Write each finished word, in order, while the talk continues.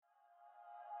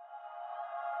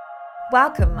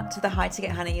Welcome to the High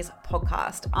Ticket Honeys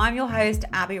podcast. I'm your host,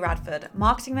 Abby Radford,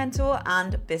 marketing mentor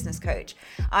and business coach.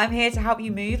 I'm here to help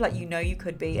you move like you know you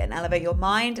could be and elevate your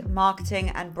mind, marketing,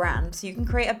 and brand so you can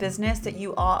create a business that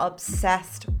you are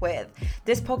obsessed with.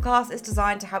 This podcast is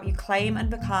designed to help you claim and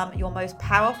become your most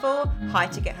powerful high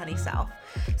ticket honey self.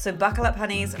 So buckle up,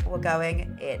 honeys, we're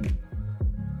going in.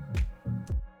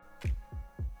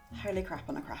 Holy crap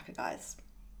on a cracker, guys.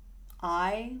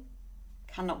 I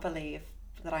cannot believe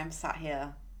that I'm sat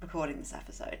here recording this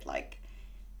episode. Like,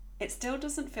 it still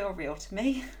doesn't feel real to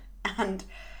me, and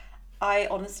I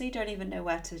honestly don't even know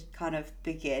where to kind of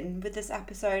begin with this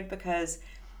episode, because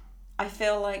I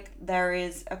feel like there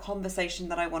is a conversation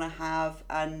that I want to have,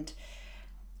 and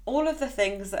all of the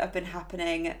things that have been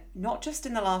happening, not just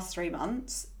in the last 3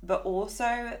 months, but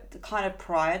also the kind of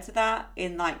prior to that,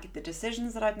 in like the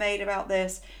decisions that I've made about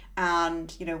this,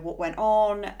 and you know what went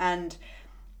on. And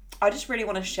I just really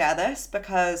want to share this,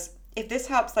 because if this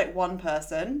helps like one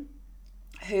person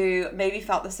who maybe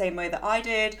felt the same way that I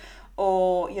did,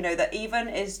 or, you know, that even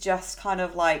is just kind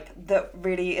of like, that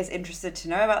really is interested to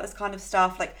know about this kind of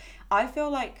stuff. Like, I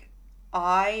felt like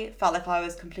I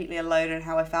was completely alone in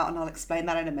how I felt, and I'll explain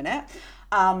that in a minute.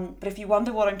 But if you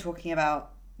wonder what I'm talking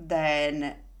about,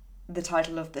 then the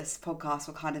title of this podcast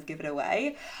will kind of give it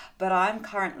away. But I'm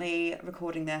currently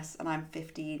recording this and I'm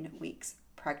 15 weeks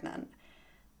pregnant.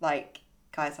 Like,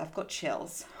 guys, I've got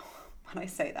chills when I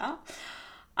say that.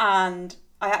 And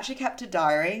I actually kept a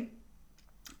diary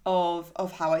of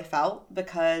how I felt,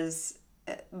 because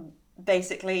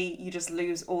basically you just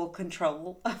lose all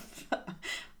control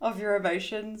of your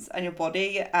emotions and your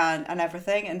body and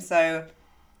everything. And so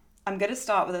I'm going to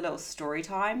start with a little story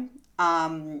time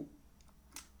and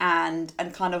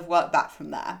kind of work back from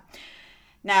there.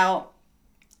 Now,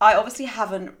 I obviously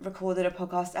haven't recorded a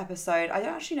podcast episode. I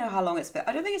don't actually know how long it's been.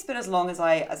 I don't think it's been as long as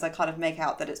I kind of make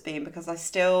out that it's been, because I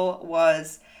still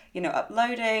was, you know,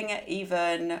 uploading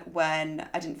even when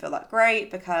I didn't feel that great,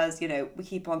 because, you know, we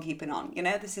keep on keeping on, you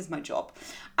know, this is my job.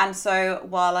 And so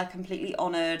while I completely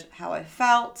honored how I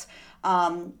felt,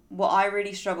 what I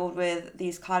really struggled with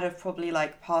these kind of probably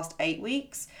like past 8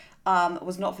 weeks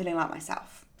was not feeling like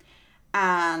myself.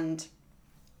 And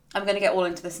I'm going to get all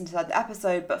into this inside the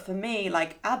episode, but for me,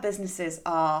 like, our businesses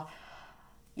are,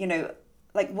 you know,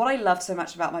 like, what I love so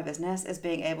much about my business is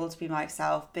being able to be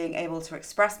myself, being able to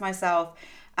express myself,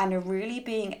 and really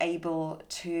being able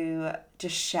to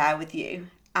just share with you.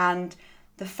 And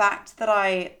the fact that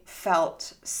I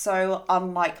felt so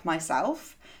unlike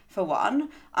myself, for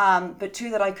one, but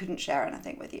two, that I couldn't share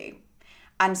anything with you.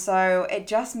 And so it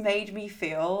just made me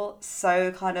feel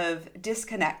so kind of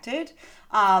disconnected.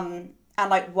 And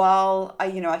like, while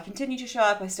I continued to show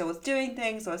up, I still was doing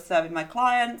things, I was serving my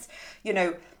clients, you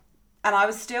know, and I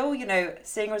was still, you know,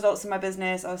 seeing results in my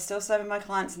business. I was still serving my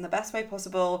clients in the best way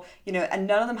possible, you know, and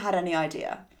none of them had any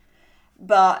idea.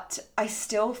 But I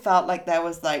still felt like there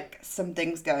was like some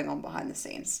things going on behind the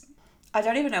scenes. I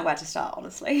don't even know where to start,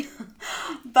 honestly.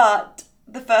 But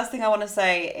the first thing I want to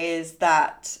say is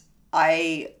that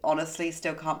I honestly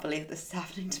still can't believe this is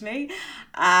happening to me,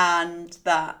 and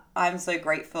that I'm so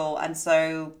grateful and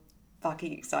so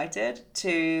fucking excited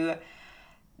to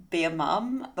be a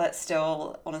mum. That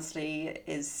still honestly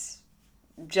is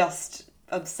just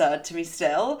absurd to me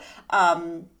still.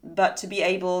 But to be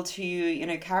able to, you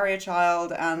know, carry a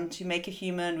child and to make a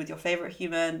human with your favorite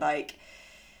human, like,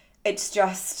 it's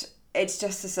just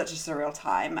such a surreal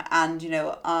time. And, you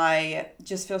know, I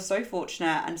just feel so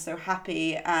fortunate and so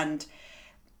happy. And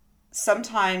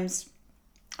sometimes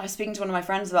I was speaking to one of my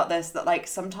friends about this, that like,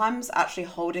 sometimes actually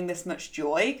holding this much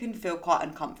joy can feel quite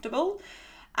uncomfortable.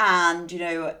 And, you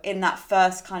know, in that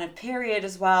first kind of period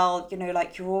as well, you know,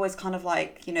 like, you're always kind of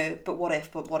like, you know, but what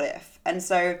if? And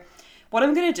so what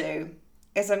I'm going to do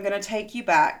is I'm going to take you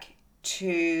back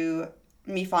to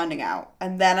me finding out,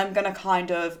 and then I'm going to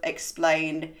kind of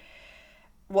explain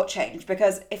what changed.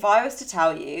 Because if I was to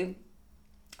tell you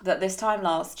that this time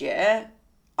last year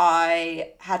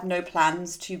I had no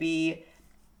plans to be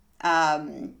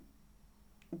to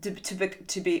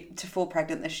fall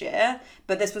pregnant this year,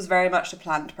 but this was very much a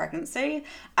planned pregnancy,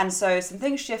 and so some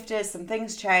things shifted, some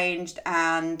things changed,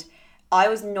 and I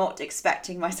was not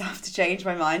expecting myself to change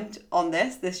my mind on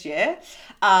this year,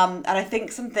 and I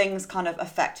think some things kind of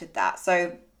affected that.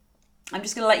 So I'm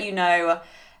just going to let you know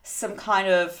some kind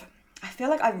of, I feel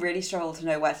like I really struggle to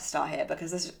know where to start here,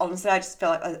 because this, honestly, I just feel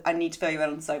like I need to fill you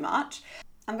in on so much.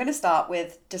 I'm going to start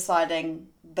with deciding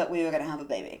that we were going to have a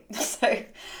baby. So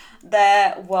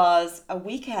there was a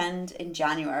weekend in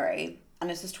January, and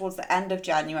this was towards the end of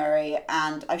January,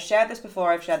 and I've shared this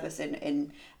before, I've shared this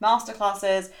in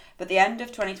masterclasses, but the end of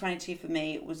 2022 for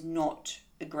me was not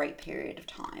a great period of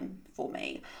time for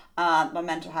me. My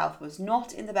mental health was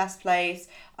not in the best place.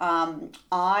 I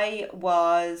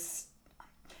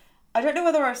don't know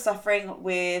whether I was suffering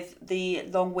with the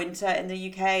long winter in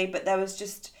the UK, but there was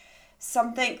just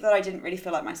something that I didn't really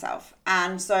feel like myself.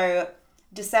 And so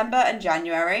December and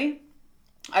January,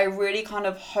 I really kind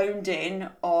of honed in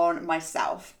on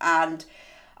myself, and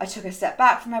I took a step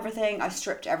back from everything. I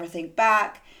stripped everything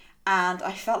back, and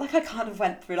I felt like I kind of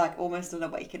went through like almost an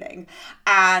awakening,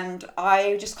 and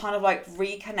I just kind of like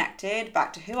reconnected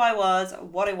back to who I was,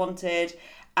 what I wanted,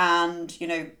 and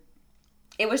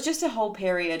it was just a whole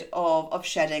period of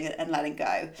shedding and letting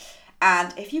go.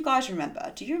 And if you guys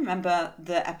remember, do you remember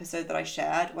the episode that I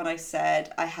shared when I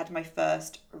said I had my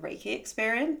first Reiki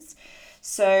experience?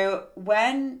 So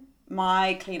when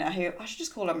my cleaner, who I should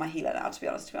just call her my healer now, to be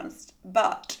honest,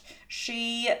 but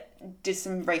she did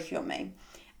some Reiki on me,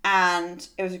 and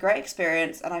it was a great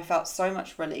experience, and I felt so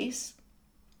much release.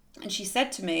 And she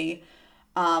said to me,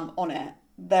 on it,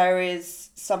 there is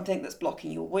something that's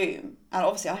blocking your womb. And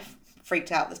obviously I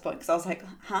freaked out at this point, because I was like,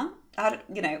 huh?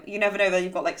 You never know that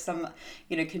you've got like some,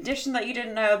 condition that you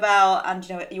didn't know about,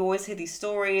 and you always hear these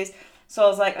stories. So I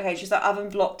was like, okay, she's like, I've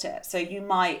unblocked it, so you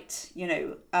might,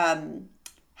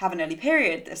 have an early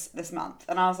period this month.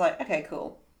 And I was like, okay,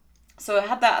 cool. So I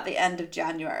had that at the end of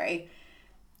January.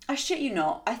 I shit you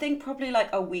not, I think probably like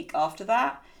a week after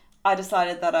that, I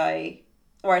decided that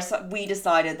we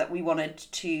decided that we wanted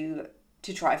to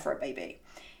try for a baby.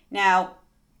 Now,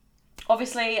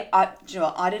 obviously, I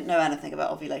didn't know anything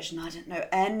about ovulation. I didn't know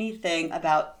anything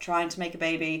about trying to make a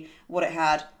baby, what it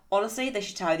had. Honestly, they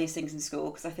should tell you these things in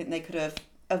school, because I think they could have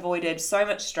avoided so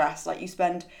much stress. Like, you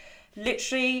spend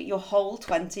literally your whole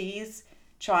 20s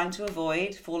trying to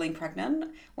avoid falling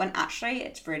pregnant, when actually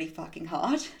it's really fucking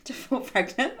hard to fall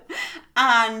pregnant.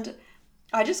 And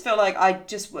I just feel like I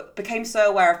just became so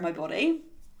aware of my body.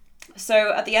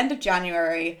 So at the end of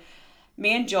January,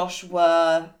 me and Josh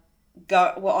were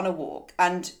on a walk,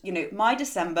 and my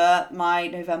December, my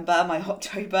November, my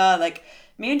October, like,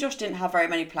 me and Josh didn't have very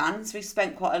many plans. We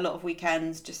spent quite a lot of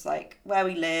weekends just like where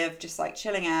we live, just like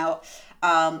chilling out,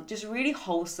 just really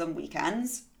wholesome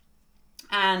weekends.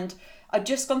 And I'd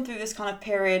just gone through this kind of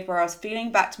period where I was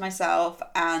feeling back to myself,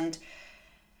 and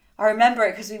I remember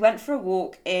it because we went for a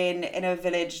walk in a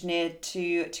village near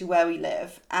to where we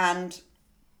live, and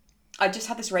I just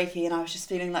had this Reiki, and I was just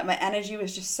feeling like my energy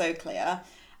was just so clear.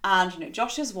 And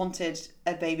Josh has wanted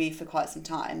a baby for quite some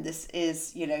time. This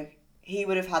is, he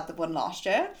would have had the one last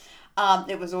year.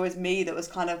 It was always me that was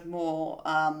kind of more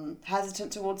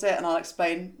hesitant towards it, and I'll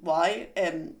explain why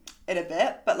in a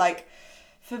bit. But like,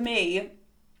 for me,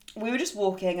 we were just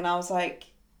walking, and I was like,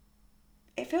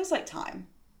 it feels like time.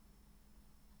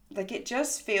 Like, it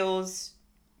just feels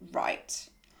right.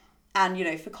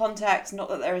 And for context, not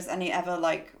that there is any ever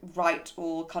like right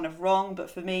or kind of wrong, but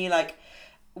for me, like,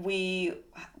 we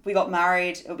got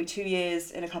married. It'll be 2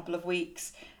 years in a couple of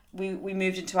weeks. We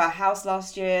moved into our house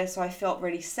last year, so I felt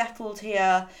really settled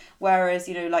here. Whereas,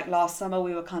 like last summer,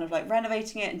 we were kind of like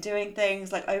renovating it and doing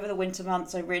things. Like, over the winter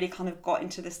months, I really kind of got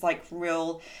into this like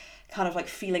real kind of like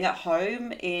feeling at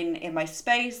home in my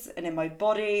space and in my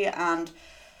body. And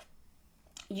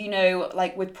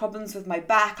like with problems with my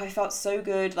back, I felt so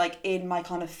good like in my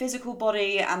kind of physical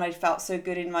body, and I felt so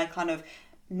good in my kind of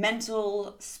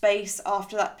mental space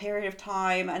after that period of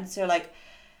time. And so like,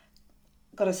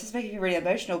 God, this is making me really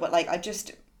emotional, but like I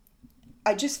just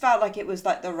felt like it was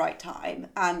like the right time.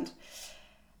 And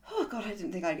oh God, I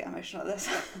didn't think I'd get emotional at this.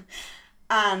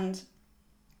 And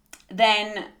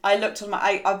then I looked on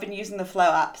I've been using the Flow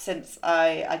app since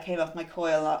I came off my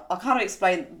coil. I'll kind of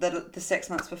explain the 6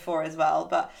 months before as well,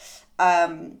 but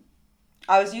I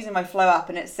was using my Flow app,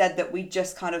 and it said that we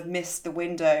just kind of missed the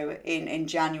window in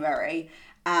January.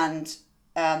 And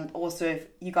also, if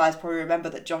you guys probably remember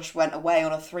that Josh went away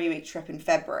on a 3-week trip in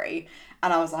February,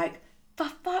 and I was like, for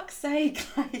fuck's sake,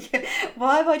 like,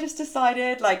 why have I just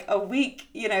decided like a week,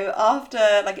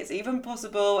 after, like, it's even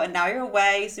possible, and now you're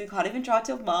away, so we can't even try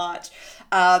till March.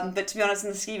 But to be honest, in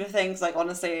the scheme of things, like,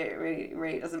 honestly, it really,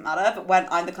 really doesn't matter. But when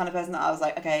I'm the kind of person that I was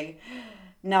like, okay,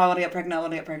 now I want to get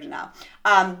pregnant now.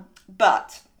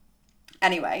 But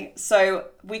anyway, so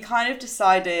we kind of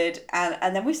decided,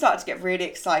 and then we started to get really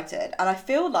excited. And I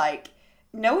feel like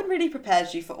no one really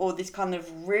prepares you for all these kind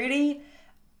of really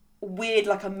weird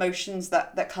like emotions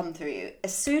that come through you.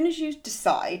 As soon as you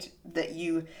decide that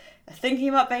you are thinking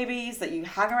about babies, that you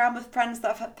hang around with friends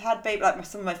that have had babies, like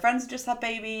some of my friends have just had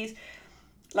babies,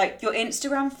 like your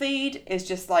Instagram feed is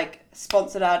just like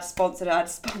sponsored ad,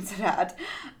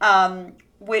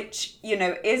 which,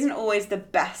 isn't always the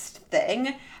best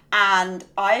thing. And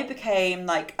I became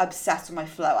like obsessed with my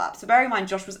Flow app. So bearing in mind,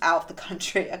 Josh was out of the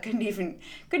country. I couldn't even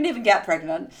get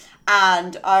pregnant.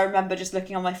 And I remember just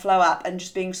looking on my Flow app and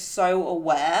just being so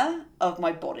aware of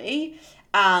my body.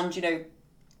 And, you know,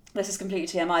 this is completely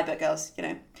TMI, but girls, you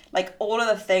know, like all of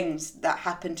the things that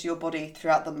happen to your body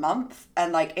throughout the month.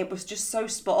 And like, it was just so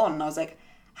spot on. And I was like,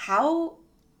 how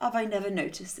have I never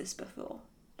noticed this before?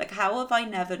 Like, how have I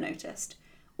never noticed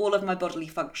all of my bodily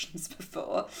functions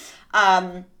before?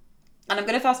 And I'm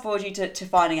going to fast forward you to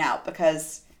finding out,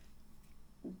 because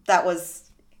that was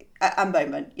a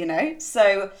moment, you know?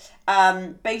 So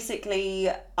basically,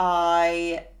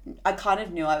 I kind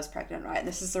of knew I was pregnant, right? And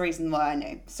this is the reason why I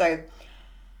knew. So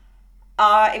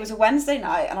it was a Wednesday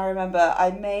night, and I remember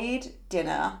I made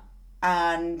dinner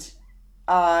and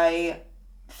I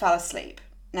fell asleep.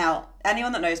 Now,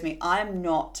 anyone that knows me, I'm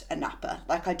not a napper.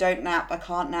 Like, I don't nap, I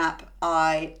can't nap.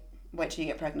 Wait till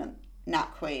you get pregnant.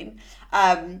 Nap queen.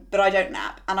 But I don't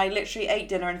nap. And I literally ate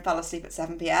dinner and fell asleep at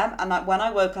 7 p.m. And like, when I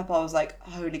woke up, I was like,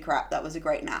 holy crap, that was a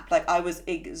great nap. Like, I was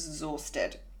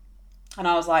exhausted. And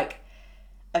I was like,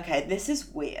 okay, this is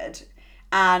weird.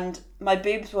 And my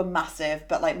boobs were massive,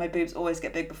 but like my boobs always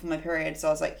get big before my period. So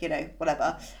I was like, you know,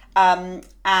 whatever.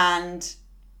 And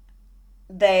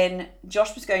then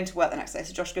Josh was going to work the next day.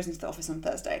 So Josh goes into the office on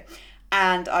Thursday.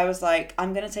 And I was like,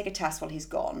 I'm going to take a test while he's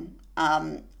gone.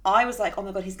 I was like, oh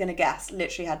my God, he's going to guess.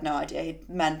 Literally had no idea.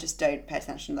 Men just don't pay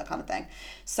attention to that kind of thing.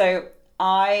 So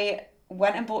I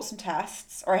went and bought some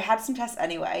tests, or I had some tests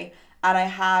anyway. And I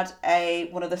had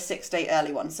one of the 6-day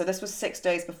early ones. So this was 6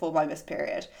 days before my missed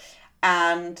period.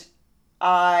 And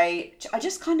I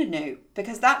just kind of knew,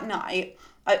 because that night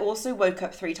I also woke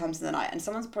up 3 times in the night. And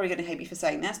someone's probably going to hate me for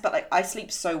saying this, but like, I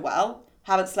sleep so well.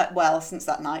 Haven't slept well since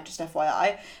that night, just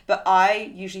FYI. But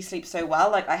I usually sleep so well.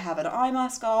 Like, I have an eye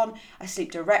mask on. I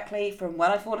sleep directly from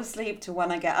when I fall asleep to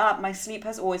when I get up. My sleep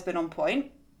has always been on point.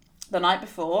 The night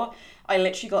before, I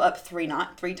literally got up 3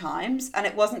 times. And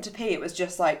it wasn't to pee. It was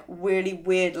just like really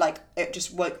weird. Like, it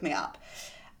just woke me up.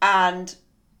 And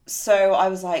so I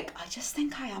was like, I just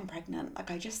think I am pregnant. Like,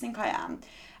 I just think I am.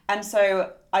 And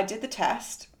so I did the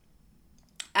test.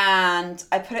 And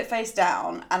I put it face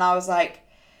down. And I was like,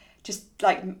 just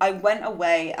like, I went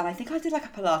away, and I think I did like a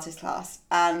Pilates class,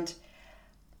 and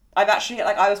I've actually,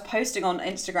 like, I was posting on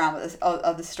Instagram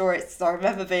of the stories, so I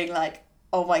remember being like,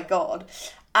 oh my God.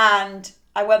 And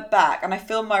I went back and I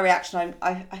filmed my reaction.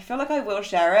 I feel like I will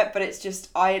share it, but it's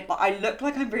just, I look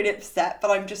like I'm really upset,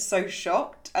 but I'm just so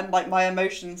shocked, and like my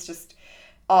emotions just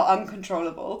are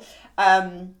uncontrollable.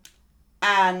 And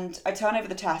I turn over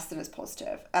the test and it's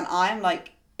positive, and I'm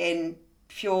like in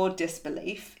pure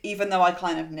disbelief, even though I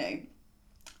kind of knew.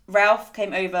 Ralph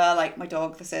came over, like my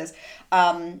dog, this is,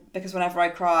 because whenever I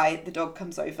cry, the dog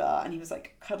comes over, and he was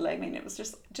like cuddling me, and it was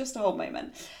just a whole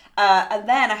moment. And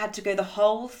then I had to go the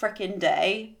whole freaking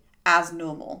day as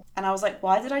normal. And I was like,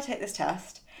 why did I take this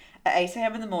test at 8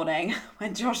 a.m. in the morning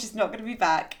when Josh is not going to be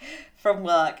back from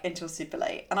work until super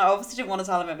late? And I obviously didn't want to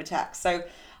tell him over text. So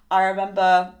I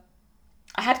remember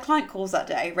I had client calls that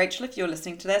day. Rachel, if you're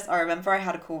listening to this, I remember I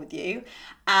had a call with you,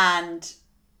 and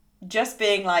just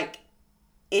being like,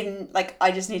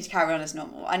 I just need to carry on as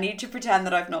normal. I need to pretend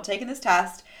that I've not taken this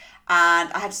test.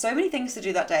 And I had so many things to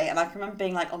do that day. And I can remember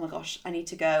being like, oh my gosh, I need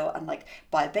to go and like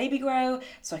buy a baby grow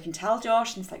so I can tell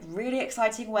Josh in this like really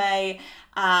exciting way.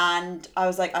 And I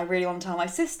was like, I really want to tell my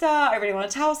sister. I really want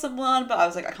to tell someone. But I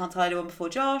was like, I can't tell anyone before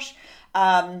Josh.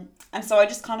 And so I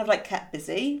just kind of like kept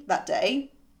busy that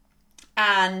day.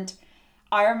 And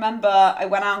I remember I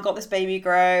went out and got this baby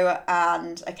grow,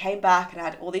 and I came back and I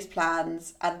had all these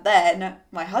plans. And then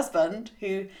my husband,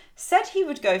 who said he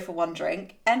would go for one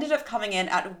drink, ended up coming in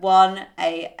at 1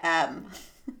 a.m.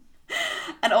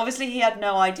 And obviously he had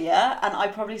no idea. And I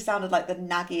probably sounded like the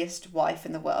naggiest wife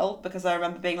in the world, because I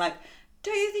remember being like,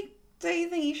 do you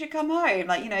think you should come home?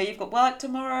 Like, you know, you've got work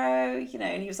tomorrow, you know.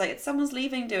 And he was like, it's someone's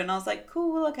leaving, dude. And I was like,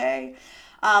 cool, okay.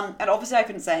 And obviously I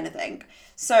couldn't say anything.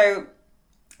 So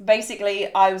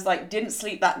basically I was like, didn't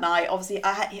sleep that night. Obviously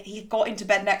he got into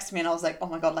bed next to me, and I was like, oh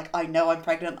my God, like I know I'm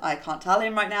pregnant. I can't tell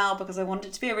him right now, because I wanted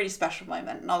it to be a really special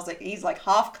moment. And I was like, he's like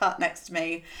half cut next to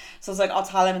me. So I was like, I'll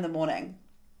tell him in the morning.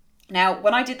 Now,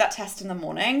 when I did that test in the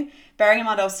morning, bearing in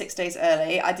mind I was 6 days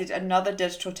early, I did another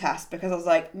digital test, because I was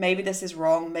like, maybe this is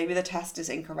wrong. Maybe the test is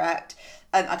incorrect.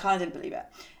 And I kind of didn't believe it.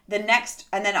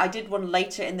 And then I did one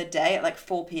later in the day at like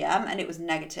 4 p.m. and it was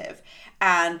negative.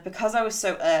 And because I was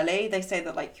so early, they say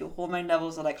that like your hormone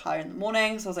levels are like higher in the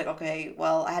morning. So I was like, okay,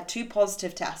 well, I had 2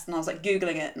 positive tests, and I was like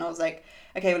Googling it, and I was like,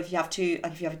 okay, well, if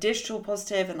you have a digital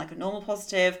positive and like a normal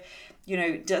positive, you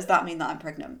know, does that mean that I'm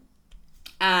pregnant?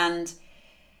 And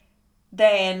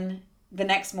then the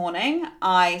next morning,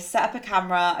 I set up a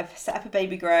camera, I set up a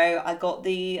baby grow, I got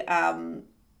the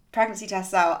pregnancy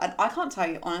tests out, and I can't tell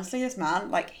you, honestly, this man,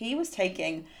 like, he was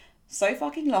taking so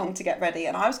fucking long to get ready,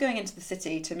 and I was going into the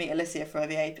city to meet Alicia for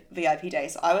a VIP day,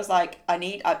 so I was like, I'm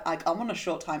on a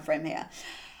short time frame here.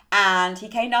 And he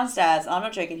came downstairs, and I'm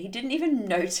not joking, he didn't even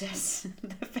notice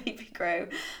the baby grow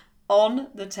on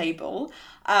the table.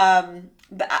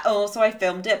 But also I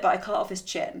filmed it, but I cut off his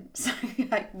chin. So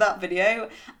like that video,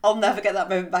 I'll never get that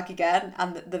moment back again.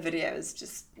 And the video is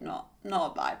just not a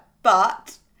vibe.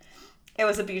 But it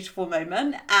was a beautiful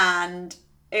moment. And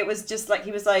it was just like,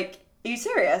 he was like, are you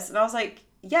serious? And I was like,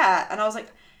 yeah. And I was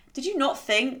like, did you not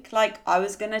think like I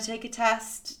was going to take a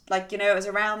test? Like, it was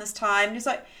around this time. And he was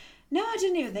like, no, I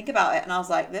didn't even think about it. And I was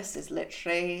like, this is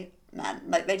literally, man,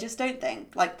 like they just don't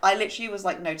think. Like I literally was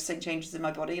like noticing changes in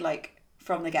my body like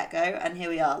from the get-go, and here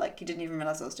we are, like he didn't even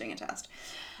realize I was doing a test.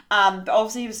 But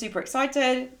obviously he was super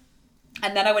excited,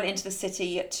 and then I went into the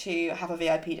city to have a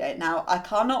VIP day. Now I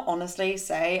cannot honestly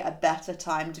say a better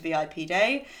time to VIP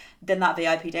day than that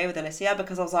VIP day with Alicia,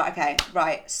 because I was like, okay,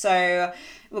 right, so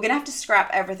we're gonna have to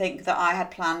scrap everything that I had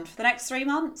planned for the next 3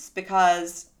 months,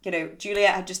 because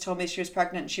Juliet had just told me she was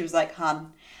pregnant, and she was like,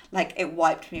 hun, like it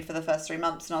wiped me for the first 3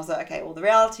 months. And I was like, okay, well the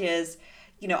reality is,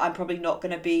 I'm probably not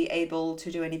going to be able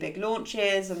to do any big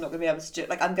launches. I'm not going to be able to do,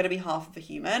 like, I'm going to be half of a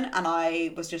human. And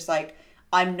I was just like,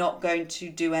 I'm not going to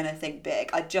do anything big.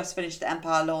 I just finished the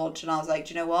Empire launch, and I was like,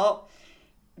 do you know what?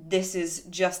 This is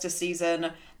just a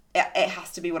season. It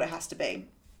has to be what it has to be.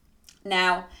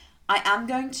 Now, I am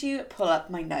going to pull up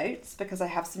my notes, because I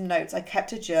have some notes. I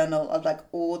kept a journal of like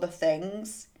all the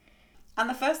things. And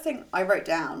the first thing I wrote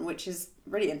down, which is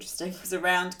really interesting, was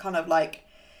around kind of like,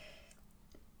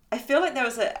 I feel like there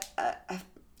was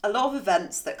a lot of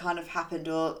events that kind of happened,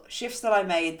 or shifts that I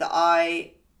made that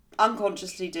I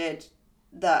unconsciously did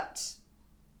that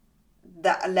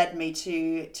led me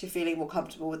to feeling more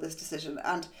comfortable with this decision.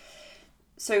 And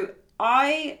so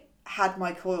I had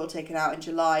my coil taken out in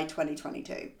July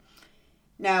 2022.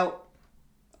 Now,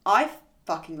 I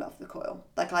fucking love the coil.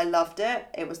 Like, I loved it.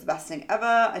 It was the best thing ever.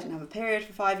 I didn't have a period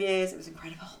for 5 years. It was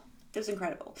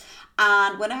incredible.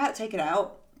 And when I had it taken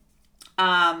out,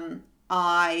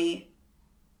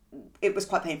 it was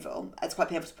quite painful. It's quite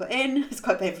painful to put in. It's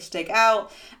quite painful to take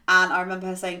out. And I remember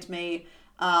her saying to me,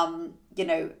 are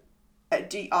you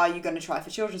going to try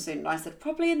for children soon? And I said,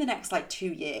 probably in the next 2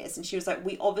 years. And she was like,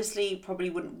 we obviously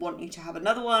probably wouldn't want you to have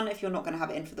another one if you're not going to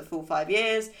have it in for the full 5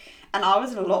 years. And I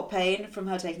was in a lot of pain from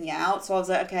her taking it out. So I was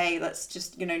like, okay, let's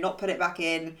just, not put it back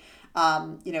in.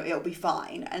 It'll be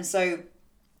fine. And so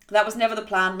that was never the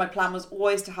plan. My plan was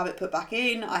always to have it put back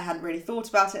in. I hadn't really thought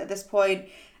about it at this point.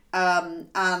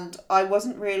 And I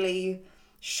wasn't really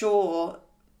sure.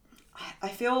 I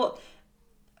feel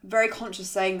very conscious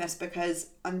saying this, because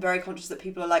I'm very conscious that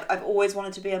people are like, I've always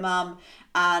wanted to be a mum,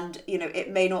 and, it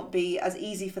may not be as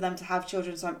easy for them to have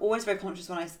children. So I'm always very conscious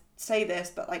when I say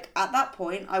this, but at that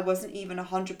point, I wasn't even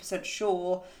 100%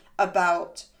 sure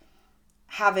about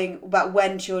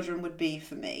when children would be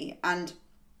for me. And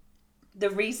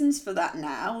the reasons for that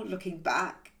now, looking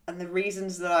back, and the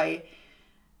reasons that I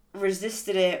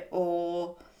resisted it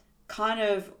or kind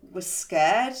of was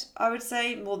scared, I would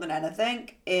say, more than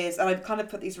anything, is, and I've kind of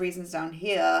put these reasons down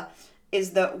here,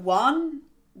 is that one,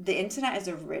 the internet is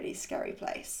a really scary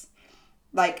place.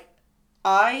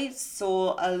 I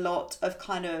saw a lot of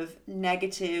kind of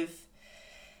negative,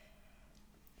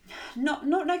 not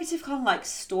negative kind of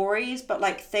stories,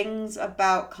 but things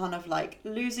about kind of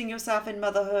losing yourself in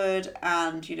motherhood,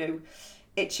 and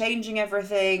it changing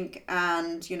everything,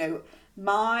 and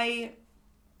my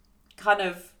kind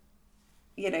of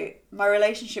my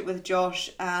relationship with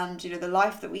Josh, and the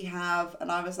life that we have.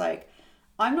 And I was like,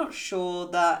 I'm not sure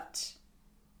that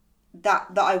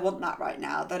I want that right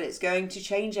now, that it's going to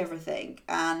change everything.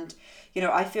 And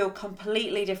I feel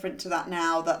completely different to that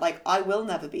now, that I will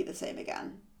never be the same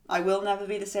again. My life will never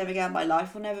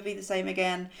be the same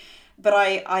again. But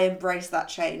I embrace that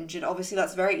change. And obviously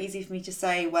that's very easy for me to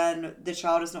say when the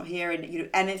child is not here, and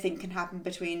anything can happen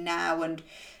between now and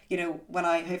when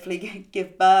I hopefully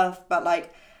give birth. But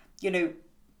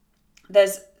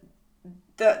there's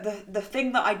the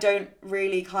thing that I don't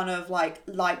really kind of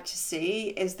like to see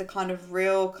is the kind of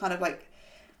real kind of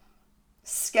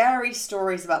scary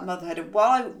stories about motherhood. And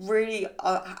while I really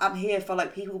am here for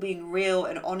people being real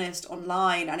and honest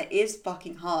online, and it is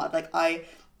fucking hard,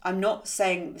 I'm not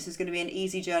saying this is going to be an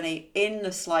easy journey in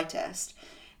the slightest,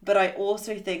 but I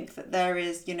also think that there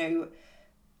is,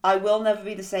 I will never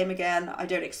be the same again. I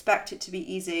don't expect it to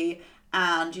be easy.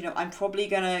 and I'm probably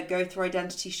gonna go through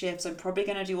identity shifts, I'm probably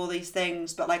gonna do all these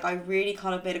things, but like I really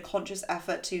kind of made a conscious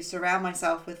effort to surround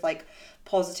myself with like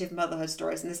positive motherhood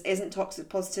stories. And this isn't toxic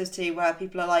positivity where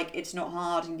people are like, it's not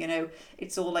hard and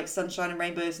it's all like sunshine and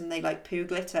rainbows and they like poo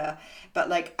glitter, but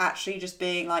like actually just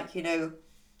being like,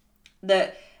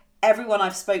 that everyone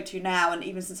I've spoke to now, and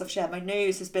even since I've shared my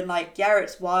news, has been like, yeah,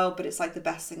 it's wild, but it's like the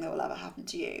best thing that will ever happen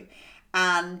to you.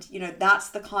 And that's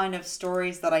the kind of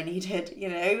stories that I needed,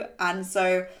 and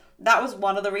so that was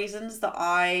one of the reasons that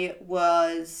I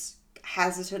was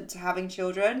hesitant to having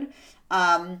children.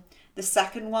 The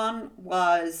second one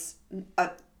was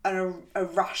an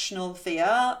irrational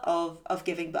fear of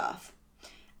giving birth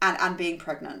and being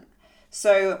pregnant.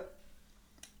 So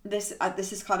this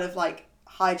is kind of like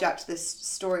hijacked this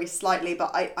story slightly,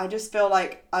 but I just feel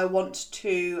like I want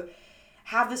to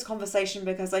have this conversation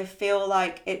because I feel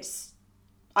like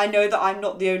I know that I'm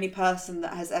not the only person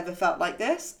that has ever felt like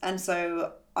this, and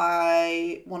so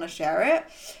I want to share it.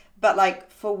 But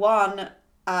like, for one,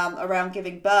 around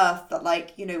giving birth, that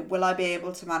like, will I be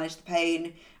able to manage the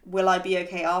pain? Will I be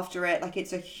okay after it? Like,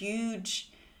 it's a huge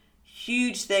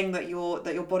thing that your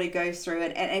body goes through.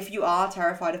 And if you are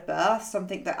terrified of birth,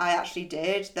 something that I actually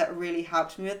did that really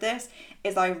helped me with this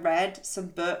is I read some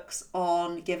books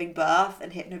on giving birth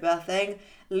and hypnobirthing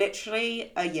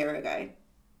literally a year ago.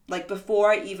 Like,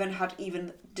 before I had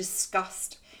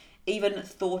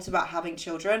thought about having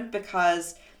children,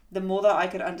 because the more that I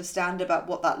could understand about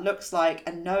what that looks like,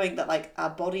 and knowing that like our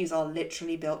bodies are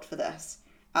literally built for this.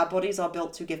 Our bodies are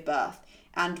built to give birth.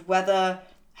 And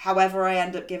however I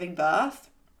end up giving birth,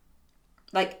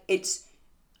 like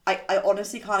I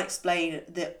honestly can't explain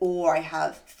the awe I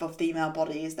have for female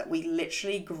bodies, that we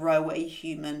literally grow a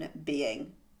human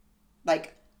being.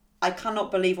 Like, I cannot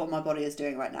believe what my body is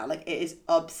doing right now. Like, it is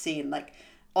obscene. Like,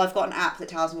 I've got an app that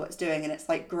tells me what it's doing, and it's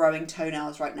like growing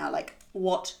toenails right now. Like,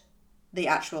 what the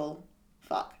actual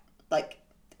fuck? Like,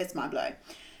 it's mind blowing.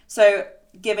 So,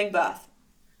 giving birth.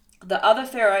 The other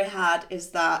fear I had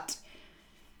is that,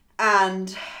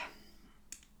 and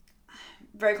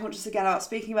very conscious again about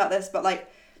speaking about this, but like,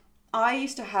 I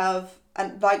used to have,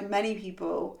 and like many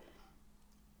people,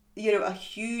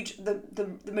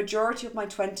 the majority of my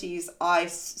 20s I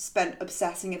spent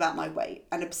obsessing about my weight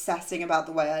and obsessing about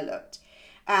the way I looked.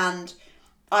 And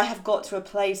I have got to a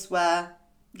place where,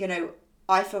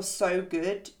 I feel so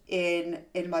good in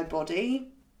my body,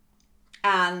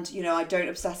 and I don't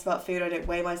obsess about food, I don't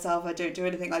weigh myself, I don't do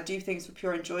anything, I do things for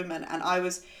pure enjoyment. And I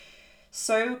was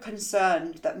so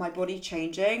concerned that my body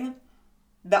changing,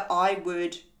 that I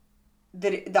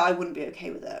wouldn't be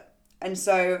okay with it. And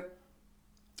so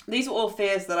these were all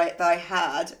fears that I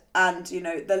had. And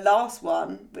the last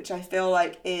one, which I feel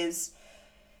like is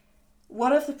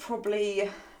one of probably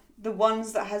the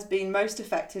ones that has been most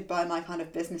affected by my kind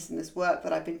of business and this work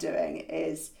that I've been doing,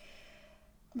 is,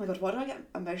 oh my God, why do I get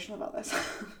emotional about this?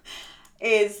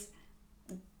 is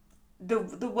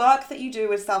the work that you do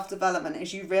with self-development,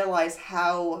 is you realize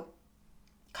how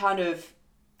kind of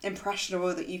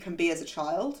impressionable that you can be as a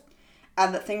child,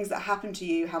 and that things that happen to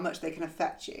you, how much they can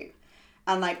affect you.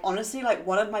 And like, honestly, like,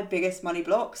 one of my biggest money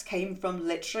blocks came from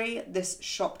literally this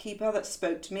shopkeeper that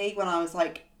spoke to me when I was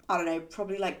like, I don't know,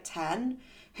 probably like 10,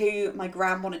 who my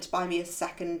gran wanted to buy me a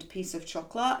second piece of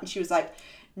chocolate. And she was like,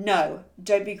 no,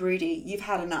 don't be greedy. You've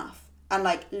had enough. And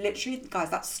like, literally, guys,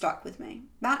 that stuck with me.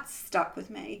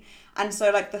 And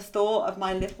so like, the thought of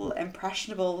my little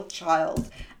impressionable child,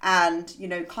 and,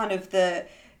 kind of the,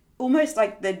 almost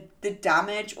like the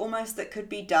damage almost that could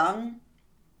be done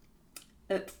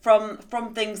from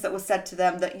things that were said to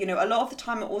them, that a lot of the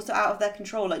time are also out of their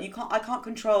control. Like, I can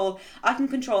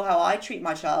control how I treat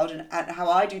my child and how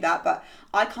I do that, but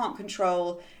I can't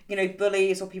control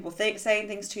bullies or people saying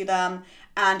things to them.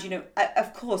 And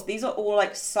of course, these are all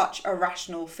like such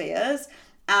irrational fears.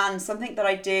 And something that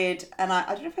I did, and I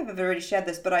don't know if I've ever really shared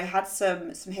this, but I had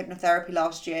some hypnotherapy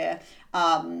last year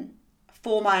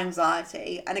for my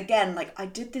anxiety. And again, like, I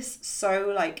did this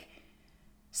so like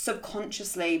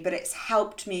subconsciously, but it's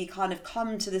helped me kind of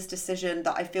come to this decision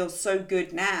that I feel so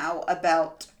good now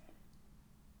about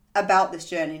this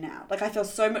journey now. Like, I feel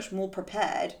so much more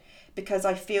prepared, because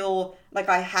I feel like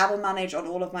I have a manage on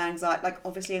all of my anxiety. Like,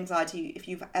 obviously anxiety, if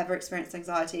you've ever experienced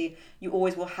anxiety, you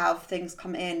always will have things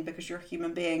come in because you're a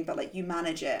human being, but like, you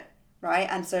manage it, right?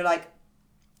 And so like,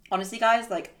 honestly guys,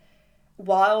 like,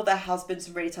 while there has been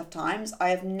some really tough times, I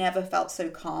have never felt so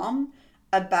calm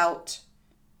about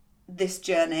this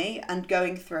journey and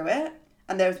going through it.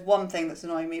 And there's one thing that's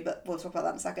annoying me, but we'll talk about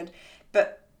that in a second.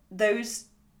 But those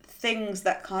things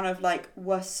that kind of like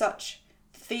were such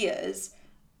fears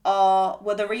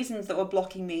were the reasons that were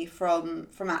blocking me from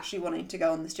actually wanting to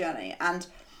go on this journey. And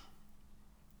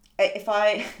if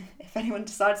anyone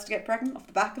decides to get pregnant off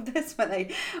the back of this,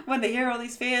 when they hear all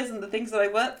these fears and the things that I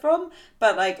work from,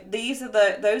 but like those are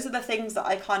the things that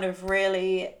I kind of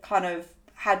really kind of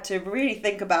had to really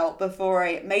think about before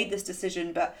I made this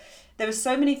decision. But there were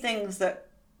so many things that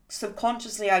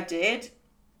subconsciously I did.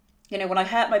 You know, when I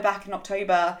hurt my back in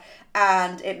October,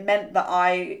 and it meant that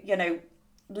I, you know,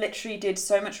 literally did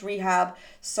so much rehab,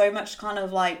 so much kind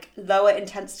of like lower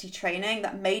intensity training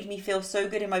that made me feel so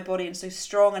good in my body and so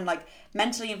strong and like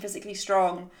mentally and physically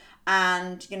strong.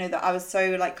 And, you know, that I was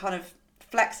so like kind of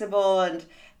flexible, and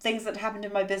things that happened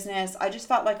in my business. I just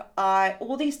felt like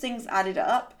all these things added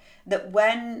up, that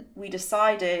when we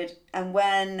decided and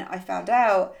when I found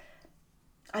out,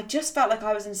 I just felt like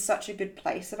I was in such a good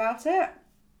place about it.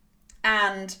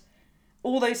 And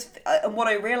all those, and what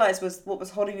I realized was what was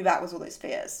holding me back was all those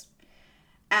fears.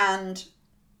 And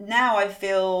now I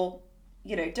feel,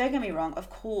 you know, don't get me wrong, of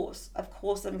course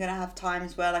I'm going to have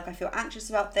times where like I feel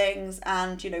anxious about things,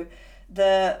 and, you know,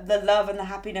 the love and the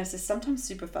happiness is sometimes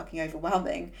super fucking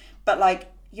overwhelming. But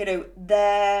like, you know,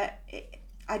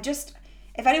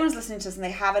 if anyone's listening to this and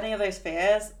they have any of those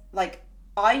fears, like,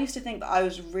 I used to think that I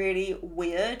was really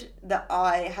weird, that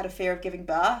I had a fear of giving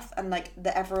birth, and like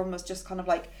that everyone was just kind of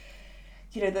like,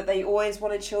 you know, that they always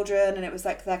wanted children and it was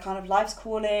like their kind of life's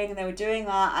calling and they were doing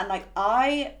that. And like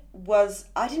I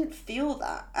didn't feel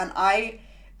that. And I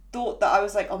thought that I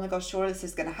was like, oh my gosh, sure, this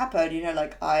is going to happen. You know,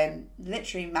 like I'm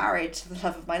literally married to the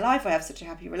love of my life. I have such a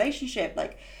happy relationship.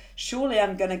 Like, surely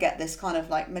I'm going to get this kind of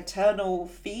like maternal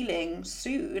feeling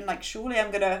soon. Like, surely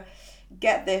I'm going to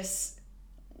get this,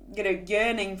 you know,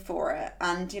 yearning for it.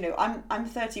 And, you know, I'm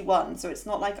 31, so it's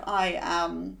not like I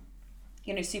am,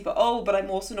 you know, super old, but I'm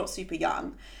also not super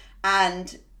young.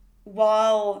 And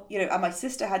while, you know, and my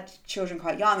sister had children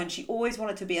quite young, and she always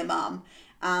wanted to be a mum,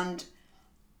 and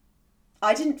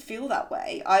I didn't feel that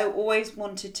way. I always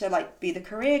wanted to like be the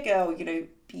career girl, you know,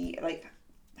 be like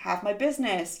have my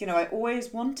business, you know, I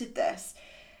always wanted this.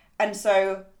 And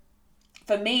so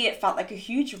for me, it felt like a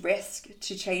huge risk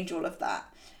to change all of that.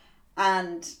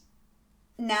 And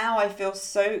now I feel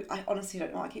I honestly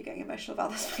don't know why I keep getting emotional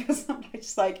about this, because I'm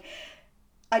just like,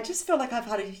 I just feel like I've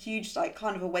had a huge like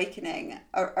kind of awakening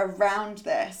around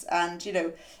this. And, you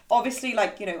know, obviously,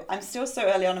 like, you know, I'm still so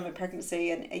early on in my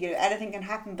pregnancy, and, you know, anything can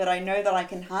happen, but I know that I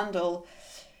can handle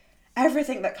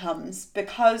everything that comes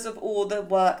because of all the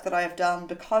work that I have done,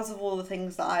 because of all the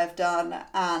things that I have done.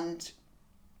 And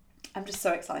I'm just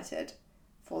so excited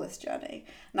for this journey.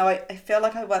 Now, I feel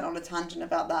like I went on a tangent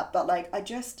about that, but like, I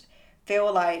just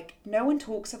feel like no one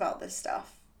talks about this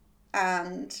stuff.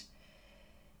 And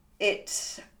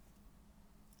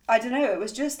I don't know, it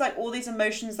was just like all these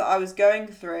emotions that I was going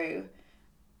through,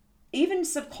 even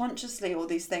subconsciously, all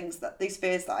these fears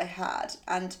that I had,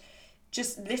 and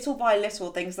just little by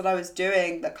little things that I was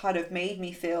doing that kind of made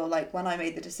me feel like, when I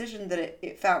made the decision, that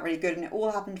it felt really good. And it all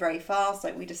happened very fast,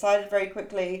 like we decided very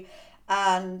quickly.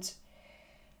 And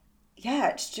yeah,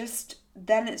 it's just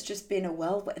been a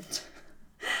whirlwind.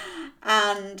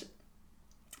 And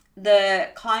the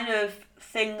kind of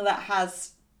thing that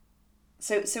has,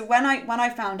 so when I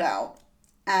found out,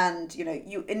 and, you know,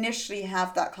 you initially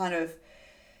have that kind of,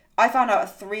 I found out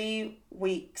at 3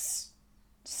 weeks,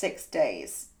 6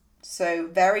 days. So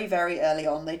very, very early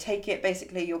on. They take it,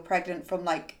 basically, you're pregnant from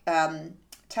like,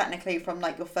 technically from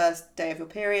like your first day of your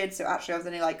period. So actually I was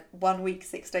only like 1 week,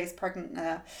 6 days pregnant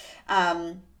there,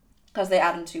 because they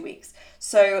add in 2 weeks.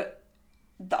 So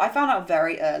I found out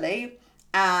very early.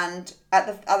 And at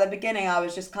the beginning, I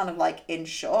was just kind of like in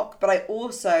shock, but I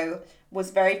also was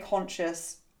very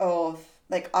conscious of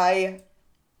like, I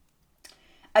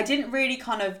didn't really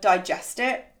kind of digest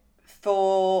it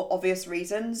for obvious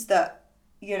reasons, that,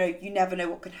 you know, you never know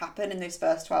what could happen in those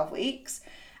first 12 weeks.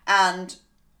 And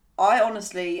I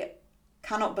honestly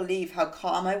cannot believe how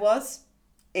calm I was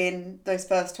in those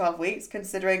first 12 weeks,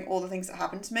 considering all the things that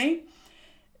happened to me,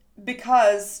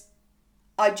 because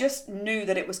I just knew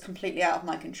that it was completely out of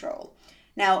my control.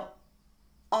 Now,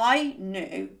 I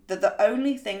knew that the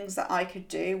only things that I could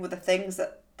do were the things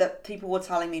that people were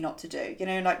telling me not to do. You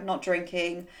know, like not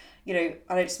drinking, you know,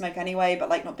 I don't smoke anyway, but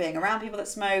like not being around people that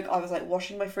smoke. I was like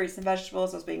washing my fruits and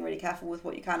vegetables. I was being really careful with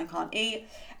what you can and can't eat.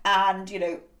 And, you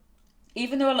know,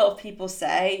 even though a lot of people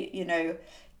say, you know,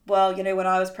 well, you know, when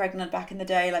I was pregnant back in the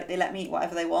day, like they let me eat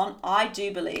whatever they want. I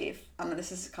do believe, and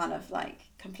this is kind of like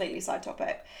completely side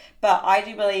topic, but I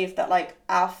do believe that like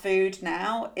our food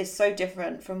now is so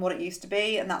different from what it used to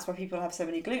be. And that's why people have so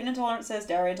many gluten intolerances,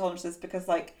 dairy intolerances, because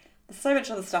like there's so much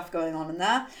other stuff going on in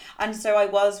there. And so I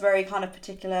was very kind of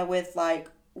particular with like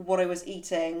what I was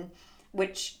eating,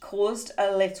 which caused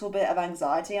a little bit of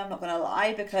anxiety, I'm not going to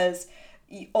lie, because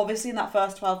obviously in that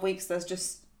first 12 weeks, there's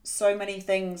just so many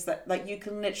things that, like, you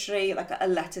can literally, like a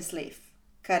lettuce leaf,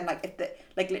 can, like,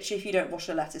 literally if you don't wash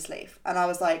a lettuce leaf. And I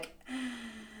was like,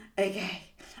 okay.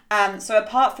 So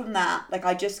apart from that, like,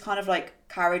 I just kind of, like,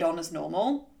 carried on as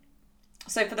normal.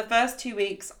 So for the first 2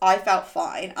 weeks, I felt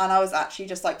fine, and I was actually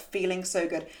just, like, feeling so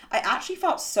good. I actually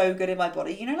felt so good in my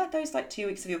body. You know, like, those, like, 2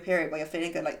 weeks of your period where you're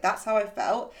feeling good? Like, that's how I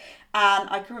felt. And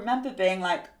I can remember being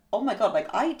like, oh my God, like,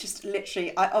 I just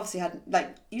literally, I obviously had,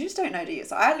 like, you just don't know, do you?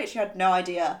 So I literally had no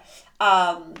idea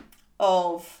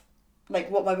of,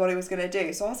 like, what my body was going to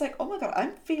do. So I was like, oh my God,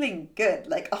 I'm feeling good.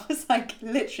 Like, I was, like,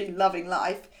 literally loving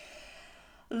life.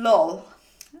 Lol.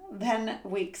 Then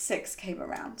week 6 came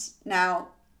around. Now,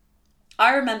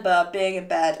 I remember being in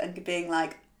bed and being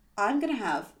like, I'm going to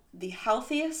have the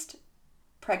healthiest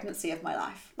pregnancy of my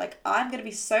life. Like, I'm going to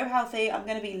be so healthy. I'm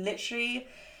going to be literally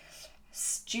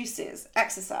juices,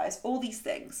 exercise, all these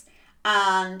things.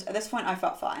 And at this point, I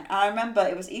felt fine. And I remember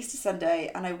it was Easter Sunday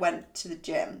and I went to the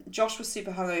gym. Josh was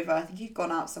super hungover. I think he'd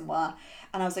gone out somewhere.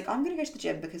 And I was like, I'm going to go to the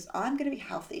gym because I'm going to be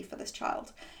healthy for this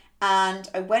child. And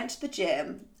I went to the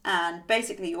gym, and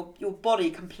basically your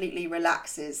body completely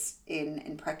relaxes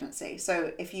in pregnancy.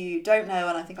 So if you don't know,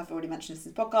 and I think I've already mentioned this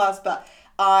in the podcast, but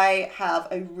I have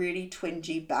a really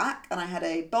twingy back, and I had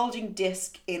a bulging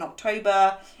disc in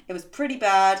October. It was pretty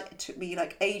bad. It took me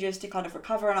like ages to kind of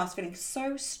recover, and I was feeling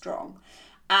so strong.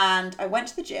 And I went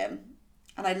to the gym,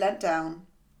 and I leant down,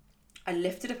 I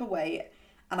lifted up a weight,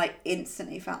 and I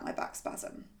instantly felt my back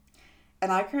spasm.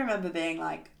 And I can remember being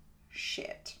like,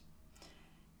 shit.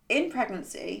 In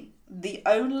pregnancy, the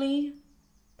only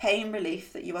pain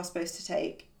relief that you are supposed to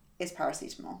take is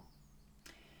paracetamol.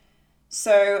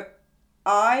 So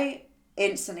I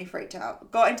instantly freaked out.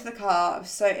 Got into the car, I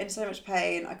was in so much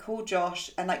pain. I called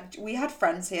Josh, and like, we had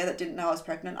friends here that didn't know I was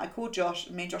pregnant. I called Josh,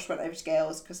 and me and Josh went over to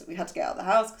Gales because we had to get out of the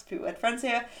house because people had friends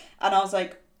here. And I was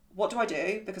like, what do I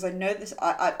do? Because I know this,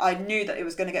 I knew that it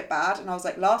was going to get bad. And I was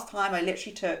like, last time I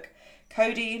literally took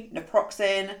codeine,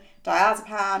 naproxen,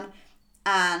 diazepam,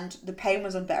 and the pain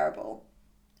was unbearable.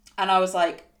 And I was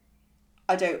like,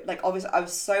 I don't, like, obviously I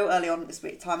was so early on at this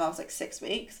week time, I was like 6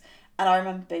 weeks, and I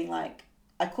remember being like,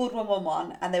 I called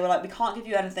 111 and they were like, we can't give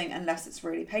you anything unless it's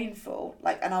really painful.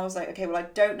 Like, and I was like, okay, well, I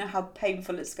don't know how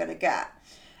painful it's going to get.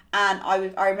 And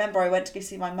I remember I went to go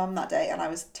see my mum that day, and I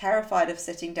was terrified of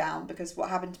sitting down, because what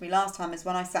happened to me last time is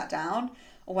when I sat down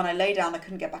or when I lay down, I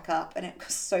couldn't get back up, and it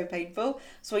was so painful.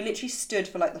 So I literally stood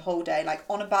for like the whole day, like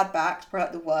on a bad back. It's probably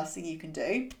like the worst thing you can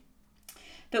do.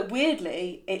 But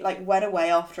weirdly, it like went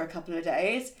away after a couple of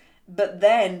days, but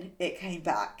then it came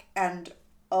back, and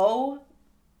oh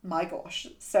my gosh.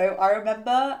 So I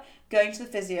remember going to the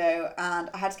physio, and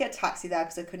I had to get a taxi there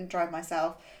because I couldn't drive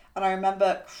myself. And I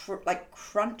remember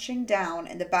crunching down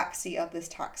in the backseat of this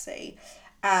taxi,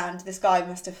 and this guy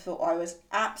must have thought I was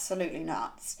absolutely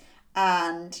nuts.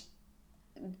 And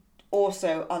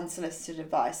also unsolicited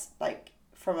advice, like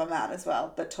from a man as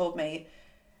well, that told me,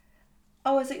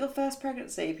 oh, is it your first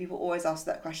pregnancy? People always ask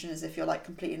that question as if you're like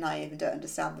completely naive and don't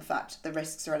understand the fact, the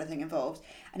risks or anything involved.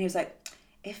 And he was like,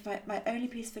 if my only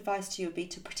piece of advice to you would be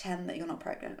to pretend that you're not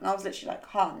pregnant. And I was literally like,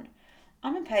 hon,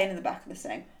 I'm in pain in the back of this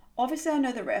thing. Obviously I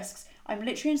know the risks. I'm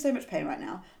literally in so much pain right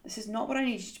now. This is not what I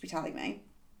need you to be telling me.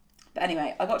 But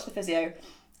anyway, I got to the physio,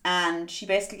 and she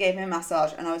basically gave me a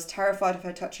massage, and I was terrified of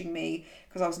her touching me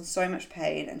because I was in so much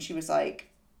pain. And she was like,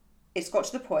 it's got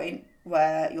to the point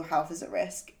where your health is at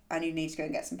risk and you need to go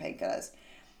and get some painkillers.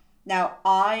 Now,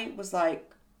 I was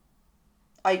like,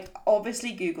 I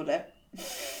obviously Googled it.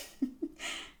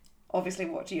 Obviously,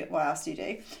 what else do you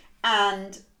do?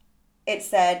 And it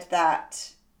said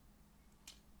that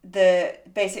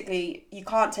basically you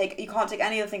can't take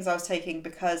any of the things I was taking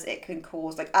because it can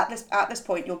cause, like, at this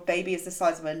point your baby is the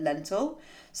size of a lentil.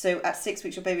 So at 6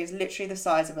 weeks your baby is literally the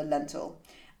size of a lentil,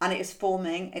 and it is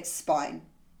forming its spine.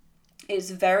 It's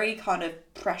a very kind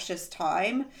of precious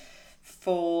time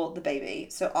for the baby.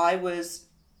 So I was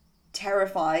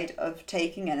terrified of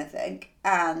taking anything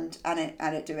and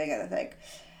it doing anything.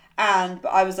 But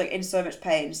I was like in so much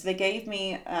pain. So they gave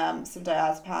me some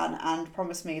diazepam and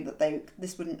promised me that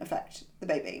this wouldn't affect the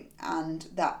baby, and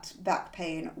that back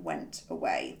pain went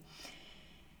away.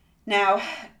 Now,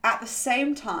 at the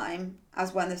same time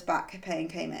as when this back pain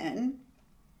came in,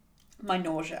 my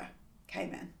nausea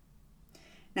came in.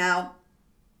 Now,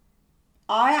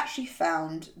 I actually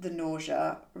found the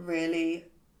nausea really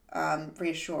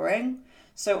reassuring.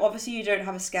 So obviously you don't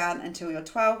have a scan until you're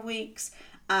 12 weeks.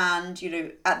 And, you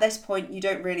know, at this point, you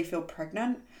don't really feel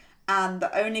pregnant. And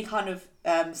the only kind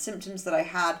of symptoms that I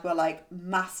had were like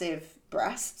massive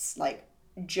breasts, like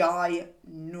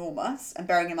ginormous, and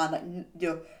bearing in mind like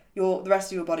the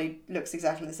rest of your body looks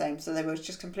exactly the same, so they were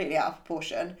just completely out of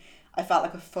proportion. I felt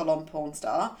like a full-on porn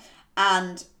star.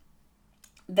 And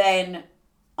then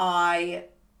I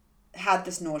had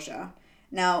this nausea.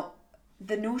 Now,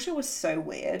 the nausea was so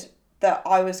weird that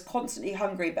I was constantly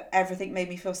hungry, but everything made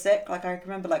me feel sick. Like, I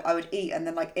remember, like, I would eat and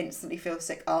then, like, instantly feel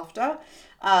sick after.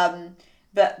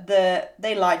 But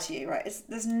they lied to you, right?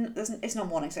 It's not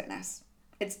morning sickness.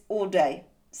 It's all day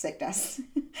sickness.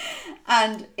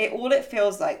 And all it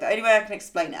feels like, the only way I can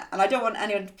explain it, and I don't want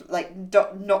anyone like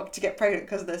not to get pregnant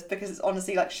because of this, because it's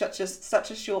honestly like such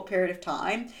a short period of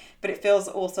time, but it feels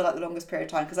also like the longest period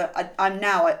of time, because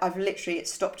I've literally, it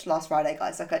stopped last Friday,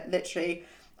 guys. Like,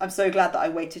 I'm so glad that I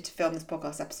waited to film this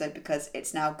podcast episode, because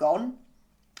it's now gone.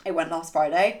 It went last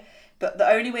Friday. But the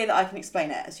only way that I can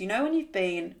explain it is, when you've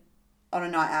been on a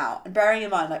night out, and bearing in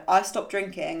mind, like, I stopped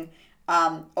drinking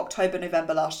October,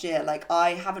 November last year. Like,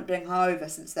 I haven't been hungover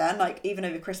since then. Like, even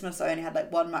over Christmas, I only had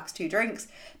like 1, max 2 drinks,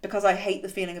 because I hate the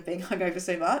feeling of being hungover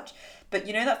so much. But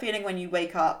that feeling when you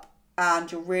wake up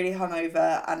and you're really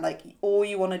hungover, and like all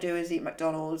you want to do is eat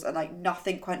McDonald's, and like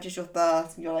nothing quenches your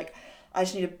thirst, and you're like, I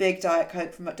just need a big Diet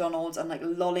Coke from McDonald's, and like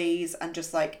lollies, and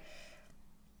just like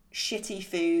shitty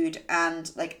food,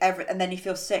 and like and then you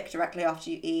feel sick directly after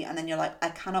you eat, and then you're like,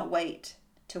 I cannot wait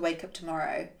to wake up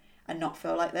tomorrow and not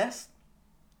feel like this.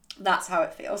 That's how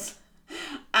it feels.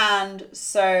 And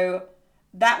so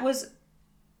that was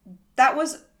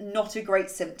not a great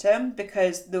symptom,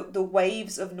 because the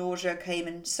waves of nausea came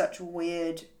in such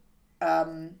weird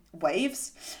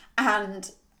waves.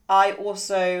 And I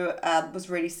also was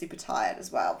really super tired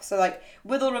as well. So like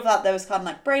with all of that, there was kind of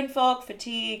like brain fog,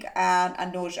 fatigue,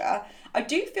 and nausea. I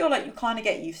do feel like you kind of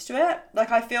get used to it.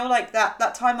 Like, I feel like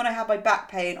that time when I had my back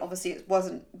pain, obviously it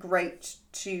wasn't great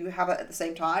to have it at the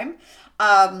same time.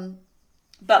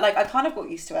 But like I kind of got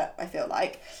used to it, I feel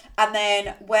like. And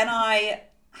then when I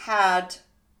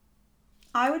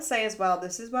would say as well,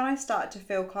 this is when I started to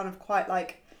feel kind of quite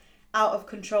like out of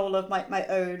control of my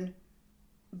own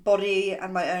body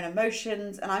and my own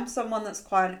emotions. And I'm someone that's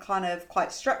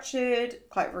quite structured,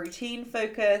 quite routine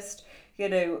focused.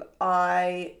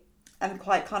 I am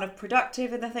quite kind of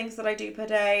productive in the things that I do per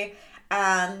day.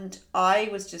 And I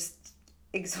was just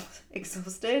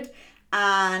exhausted.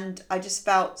 And I just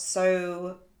felt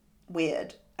so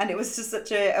weird. And it was just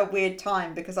such a weird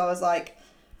time, because I was like,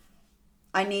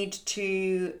 I need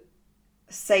to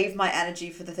save my energy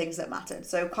for the things that mattered.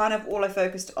 So kind of all I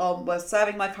focused on was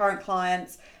serving my current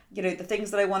clients, the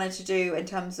things that I wanted to do in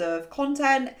terms of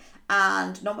content,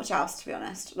 and not much else, to be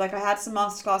honest. Like, I had some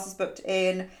masterclasses booked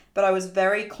in, but I was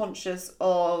very conscious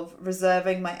of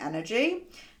reserving my energy,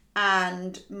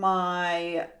 and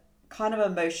my kind of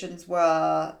emotions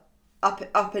were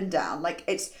up and down. Like,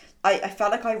 I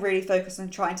felt like I really focused on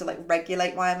trying to like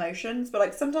regulate my emotions, but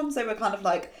like sometimes they were kind of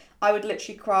like, I would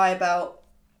literally cry about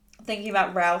thinking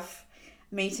about Ralph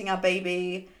meeting our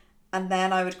baby, and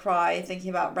then I would cry thinking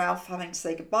about Ralph having to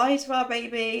say goodbye to our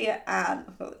baby, and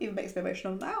it even makes me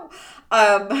emotional now.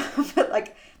 But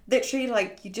like literally,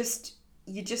 like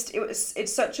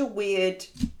it's such a weird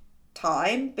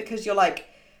time, because you're like,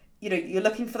 you're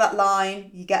looking for that line,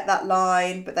 you get that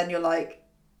line, but then you're like,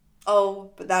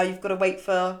 oh, but now you've got to wait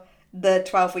for the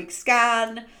 12-week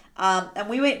scan. And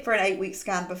we went for an 8-week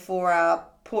scan before our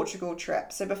Portugal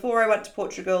trip. So before I went to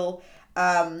Portugal,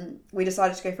 we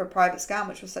decided to go for a private scan,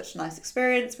 which was such a nice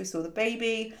experience. We saw the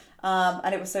baby,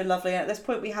 and it was so lovely. And at this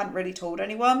point, we hadn't really told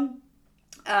anyone,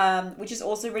 which is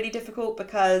also really difficult,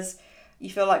 because you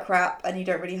feel like crap and you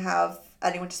don't really have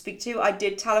anyone to speak to. I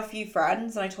did tell a few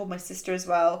friends, and I told my sister as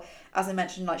well. As I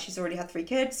mentioned, like, she's already had 3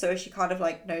 kids, so she kind of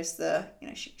like knows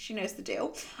she knows the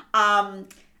deal.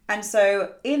 And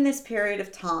so in this period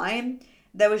of time,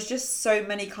 there was just so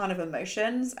many kind of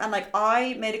emotions, and like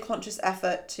I made a conscious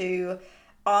effort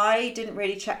I didn't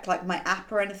really check like my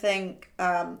app or anything.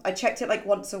 I checked it like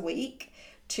once a week.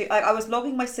 I was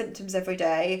logging my symptoms every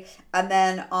day, and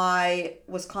then I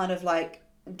was kind of like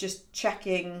just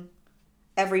checking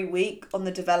every week on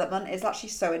the development. It's actually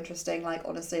so interesting. Like,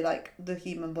 honestly, like the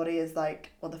human body is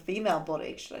like, or the female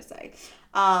body, should I say,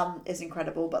 is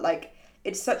incredible. But like,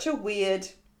 it's such a weird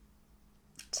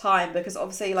time, because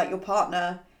obviously like your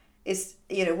partner is,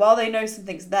 while they know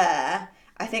something's there,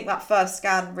 I think that first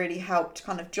scan really helped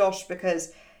kind of Josh,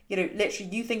 because, literally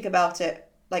you think about it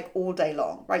like all day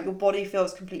long, right? Your body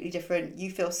feels completely different.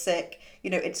 You feel sick,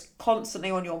 it's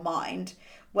constantly on your mind.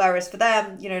 Whereas for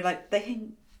them, like they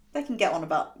can get on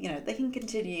about, they can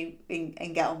continue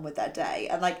and get on with their day.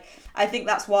 And like, I think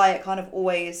that's why it kind of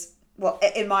always, well,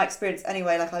 in my experience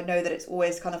anyway, like I know that it's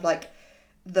always kind of like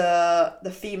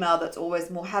the female that's always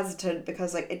more hesitant,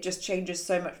 because like it just changes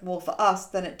so much more for us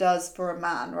than it does for a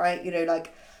man, right? You know,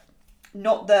 like,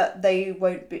 not that they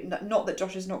won't be, not that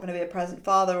Josh is not going to be a present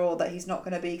father, or that he's not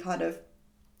going to be kind of,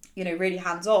 you know, really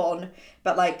hands-on,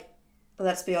 but like,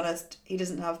 let's be honest, he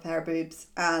doesn't have a pair of boobs,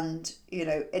 and, you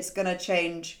know, it's going to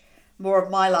change more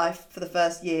of my life for the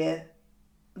first year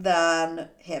than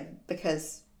him,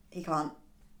 because he can't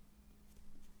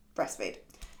breastfeed.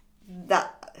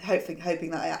 That,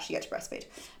 hoping that I actually get to breastfeed.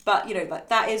 But, you know, like,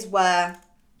 that is where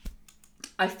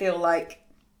I feel like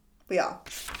we are.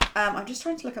 I'm just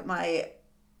trying to look at my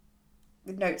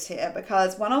notes here,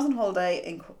 because when I was on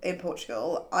holiday in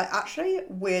Portugal, I actually,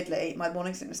 weirdly, my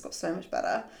morning sickness got so much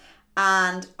better,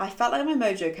 and I felt like my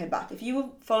mojo came back. If you were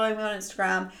following me on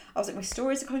Instagram, I was like, my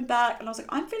stories are coming back, and I was like,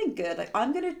 I'm feeling good. Like,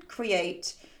 I'm going to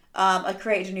create, I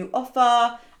created a new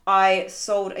offer. I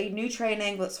sold a new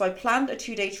training, so I planned a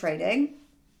 2-day training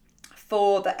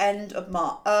for the end of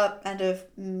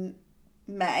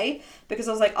May, because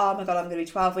I was like, oh my god, I'm going to be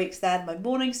 12 weeks then. My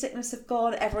morning sickness have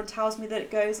gone. Everyone tells me that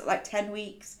it goes at like 10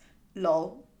 weeks.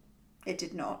 Lol. It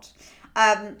did not.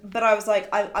 But I was like,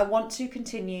 I want to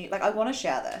continue, like, I want to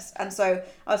share this. And so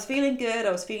I was feeling good.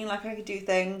 I was feeling like I could do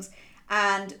things.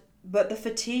 But the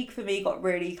fatigue for me got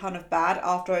really kind of bad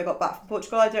after I got back from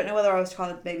Portugal. I don't know whether I was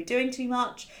kind of maybe doing too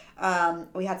much.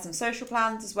 We had some social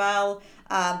plans as well.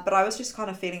 But I was just kind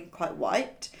of feeling quite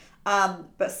wiped.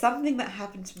 But something that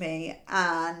happened to me,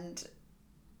 and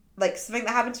like something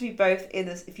that happened to me both in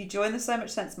this, if you join the So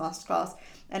Much Sense masterclass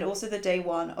and also the day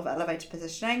 1 of elevated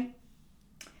positioning,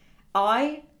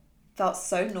 I felt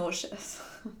so nauseous.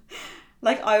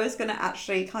 Like I was going to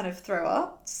actually kind of throw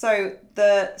up. So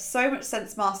the So Much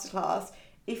Sense masterclass,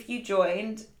 if you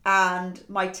joined, and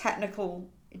my technical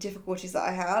difficulties that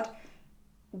I had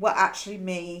were actually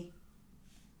me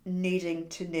needing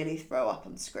to nearly throw up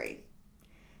on screen.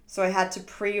 So I had to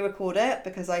pre-record it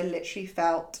because I literally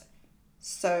felt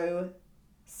so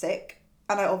sick,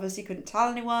 and I obviously couldn't tell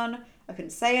anyone. I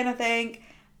couldn't say anything,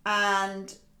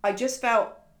 and I just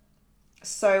felt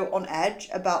so on edge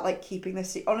about like keeping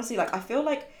this. Honestly, like, I feel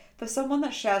like for someone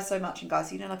that shares so much, and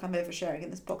guys, you know, like, I'm oversharing in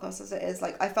this podcast as it is,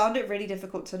 like, I found it really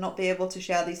difficult to not be able to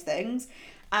share these things,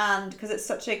 and because it's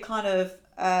such a kind of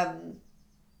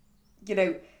you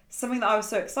know, something that I was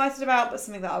so excited about, but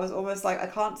something that I was almost like, I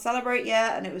can't celebrate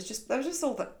yet. And it was just, there was just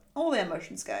all the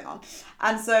emotions going on.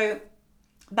 And so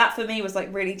that for me was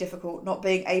like really difficult, not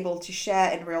being able to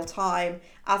share in real time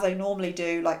as I normally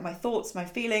do, like my thoughts, my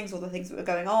feelings, all the things that were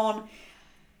going on.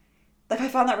 Like, I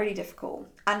found that really difficult.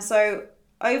 And so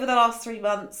over the last 3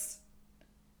 months,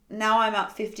 now I'm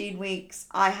at 15 weeks,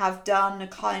 I have done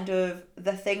kind of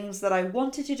the things that I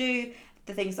wanted to do,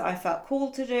 the things that I felt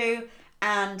called to do.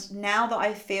 And now that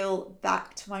I feel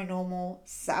back to my normal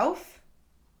self,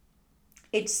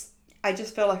 I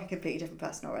just feel like a completely different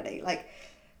person already. Like,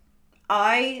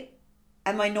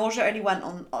 and my nausea only went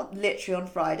on literally on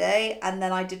Friday. And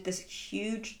then I did this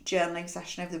huge journaling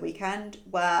session over the weekend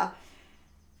where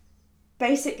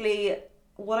basically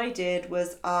what I did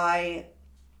was I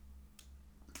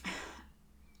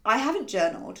haven't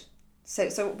journaled.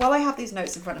 So while I have these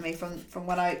notes in front of me from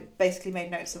when I basically made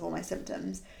notes of all my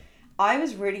symptoms, I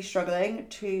was really struggling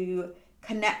to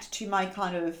connect to my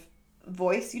kind of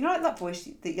voice. You know, like that voice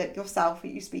that yourself that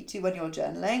you speak to when you're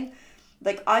journaling?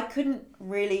 Like, I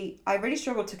really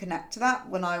struggled to connect to that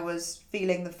when I was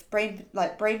feeling the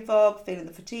brain fog, feeling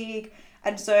the fatigue.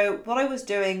 And so what I was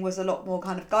doing was a lot more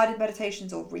kind of guided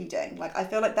meditations or reading. Like, I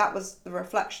feel like that was the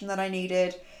reflection that I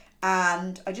needed.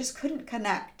 And I just couldn't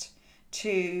connect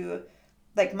to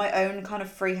like my own kind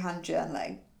of freehand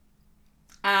journaling.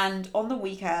 And on the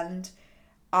weekend,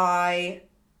 I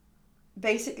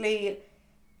basically,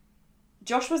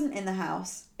 Josh wasn't in the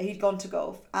house. He'd gone to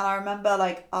golf. And I remember,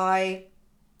 like, I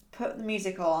put the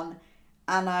music on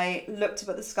and I looked up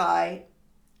at the sky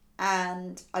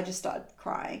and I just started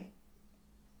crying.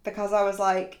 Because I was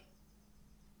like,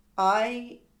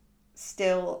 I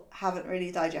still haven't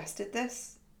really digested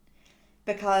this.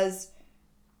 Because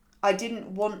I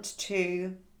didn't want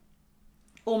to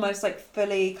almost like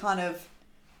fully kind of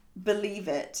believe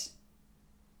it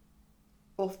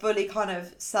or fully kind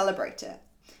of celebrate it.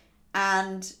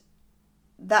 And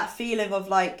that feeling of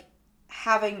like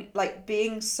having, like,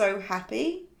 being so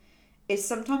happy is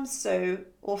sometimes so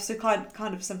also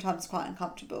kind of sometimes quite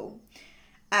uncomfortable.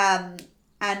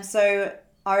 And so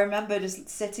I remember just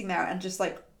sitting there and just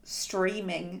like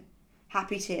streaming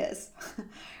happy tears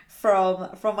from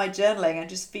my journaling and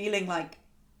just feeling like,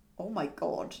 oh my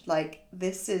god, like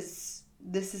this is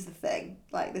the thing.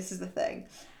 Like, this is the thing.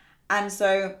 And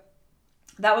so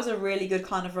that was a really good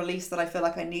kind of release that I feel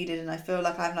like I needed, and I feel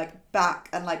like I'm like back,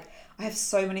 and like I have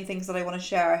so many things that I want to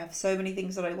share. I have so many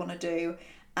things that I want to do.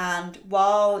 And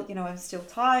while, you know, I'm still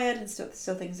tired and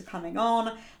still things are coming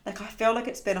on, like I feel like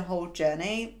it's been a whole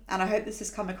journey, and I hope this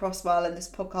has come across well in this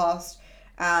podcast.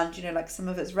 And, you know, like some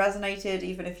of it's resonated,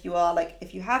 even if you are like,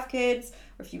 if you have kids,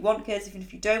 or if you want kids, even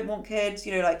if you don't want kids,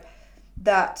 you know, like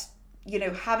that, you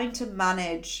know, having to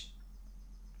manage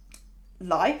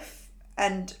life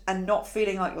and not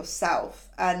feeling like yourself,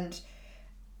 and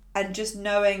just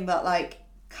knowing that, like,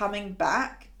 coming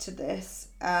back to this,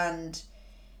 and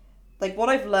like what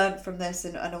I've learned from this,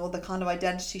 and all the kind of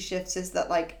identity shifts, is that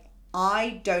like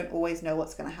I don't always know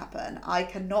what's going to happen. I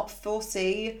cannot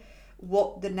foresee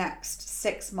what the next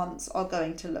 6 months are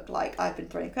going to look like. I've been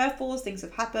throwing curveballs, things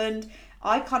have happened.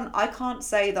 I can't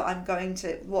say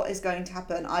that what is going to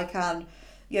happen. I can,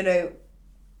 you know,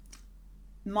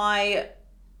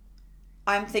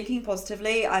 I'm thinking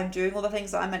positively. I'm doing all the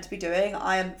things that I'm meant to be doing.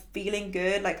 I am feeling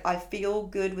good. Like, I feel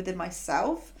good within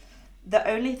myself. The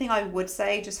only thing I would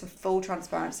say, just for full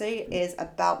transparency, is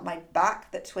about my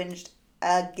back that twinged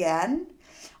again,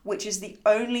 which is the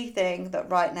only thing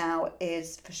that right now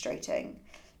is frustrating.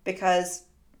 Because,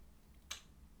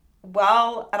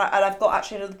 well, and I've got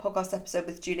actually another podcast episode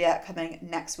with Juliet coming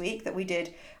next week that we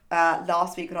did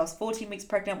last week when I was 14 weeks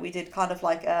pregnant. We did kind of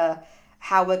like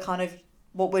how we're kind of,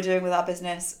 what we're doing with our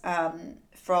business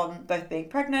from both being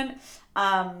pregnant,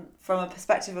 from a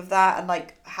perspective of that, and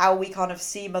like how we kind of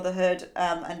see motherhood,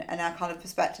 and our kind of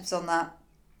perspectives on that.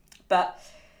 But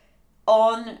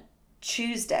on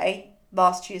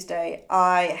last Tuesday,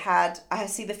 I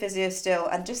see the physio still,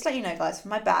 and just to let you know, guys, for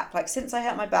my back, like since I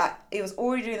hurt my back, it was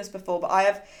already doing this before,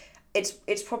 but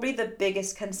it's probably the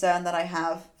biggest concern that I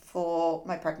have for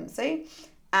my pregnancy.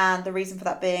 And the reason for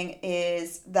that being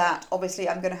is that obviously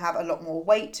I'm going to have a lot more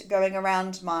weight going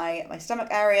around my stomach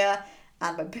area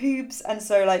and my boobs. And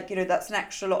so, like, you know, that's an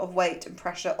extra lot of weight and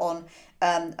pressure on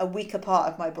a weaker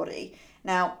part of my body.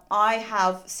 Now, I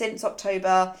have, since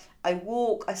October, I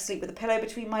walk, I sleep with a pillow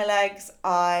between my legs,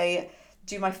 I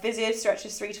do my physio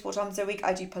stretches 3 to 4 times a week,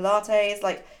 I do Pilates,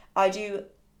 like, I do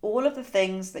all of the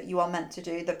things that you are meant to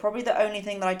do. Probably the only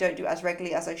thing that I don't do as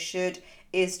regularly as I should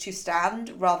is to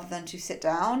stand rather than to sit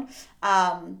down.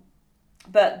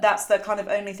 But that's the kind of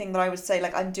only thing that I would say,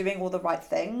 like, I'm doing all the right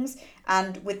things.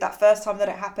 And with that first time that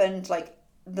it happened, like,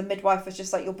 the midwife was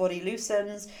just like, your body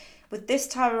loosens. With this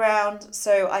time around,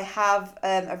 so I have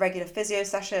a regular physio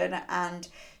session, and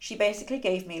she basically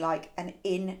gave me like an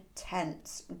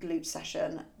intense glute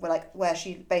session where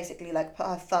she basically like put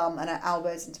her thumb and her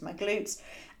elbows into my glutes,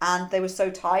 and they were so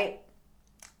tight.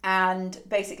 And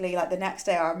basically, like, the next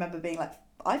day I remember being like,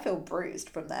 I feel bruised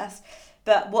from this.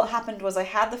 But what happened was I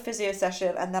had the physio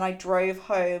session, and then I drove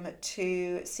home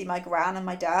to see my gran and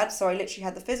my dad. So I literally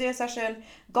had the physio session,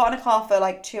 got in a car for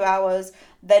like 2 hours,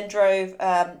 then drove,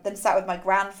 then sat with my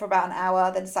gran for about an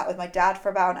hour, then sat with my dad for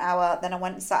about an hour, then I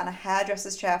went and sat in a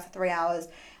hairdresser's chair for 3 hours,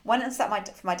 went and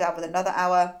sat for my dad with another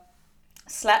hour,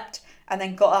 slept, and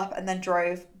then got up and then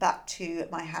drove back to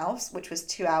my house, which was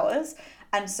 2 hours.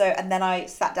 And then I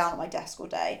sat down at my desk all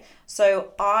day.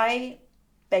 So I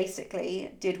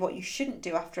basically did what you shouldn't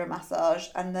do after a massage,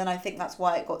 and then I think that's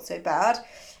why it got so bad.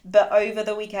 But over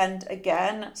the weekend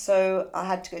again, so I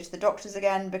had to go to the doctors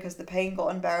again because the pain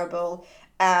got unbearable,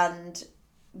 and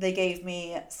they gave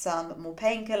me some more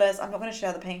painkillers. I'm not going to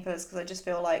share the painkillers because I just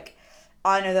feel like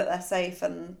I know that they're safe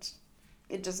and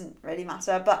it doesn't really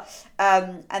matter. But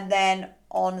and then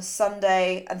on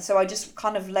Sunday, and so I just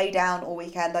kind of lay down all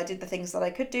weekend. I did the things that I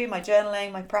could do, my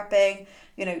journaling, my prepping,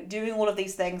 you know, doing all of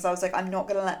these things. I was like, I'm not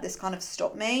going to let this kind of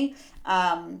stop me,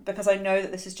 because I know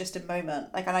that this is just a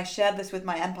moment. Like, and I shared this with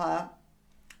my Empire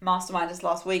masterminders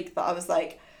last week, that I was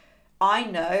like, I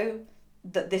know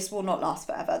that this will not last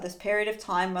forever. This period of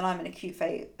time when I'm in acute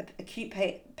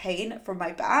pain from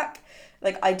my back,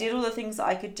 like, I did all the things that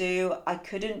I could do. I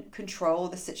couldn't control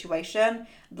the situation.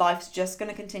 Life's just going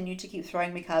to continue to keep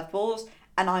throwing me curveballs,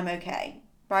 and I'm okay,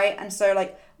 right? And so,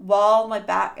 like, while my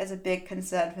back is a big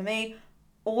concern for me,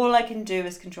 all I can do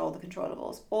is control the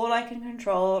controllables. All I can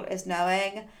control is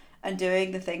knowing and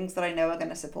doing the things that I know are going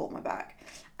to support my back.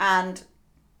 And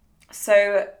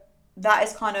so that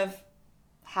is kind of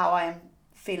how I am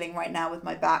feeling right now with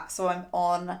my back. So I'm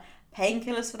on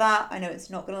painkillers for that. I know it's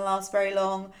not going to last very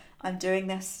long. I'm doing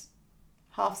this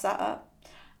half sat up.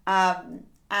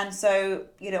 And so,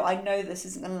 you know, I know this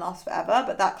isn't going to last forever,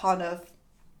 but that kind of,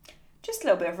 just a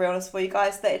little bit of realness for you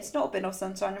guys, that it's not been all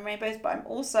sunshine and rainbows, but I'm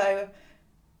also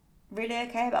really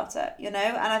okay about it, you know?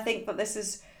 And I think that this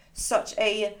is such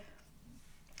a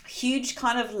huge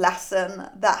kind of lesson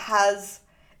that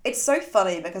it's so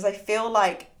funny because I feel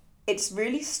like it's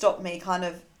really stopped me kind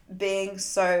of being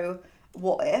so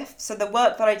what if. So the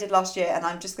work that I did last year, and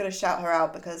I'm just going to shout her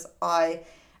out because I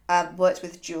worked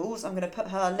with Jules. I'm going to put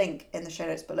her link in the show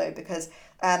notes below because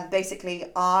basically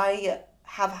I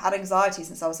have had anxiety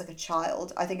since I was like a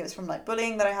child. I think it was from like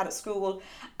bullying that I had at school,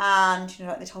 and you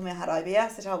know, like they told me I had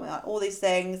IBS, they told me like all these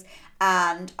things,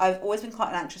 and I've always been quite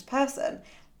an anxious person.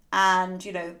 And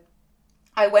you know,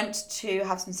 I went to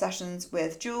have some sessions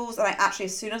with Jules, and I actually,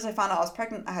 as soon as I found out I was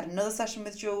pregnant, I had another session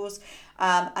with Jules,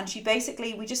 and she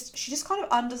basically, she just kind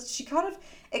of she kind of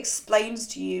explains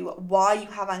to you why you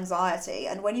have anxiety,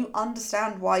 and when you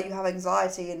understand why you have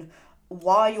anxiety and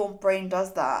why your brain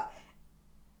does that,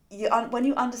 when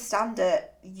you understand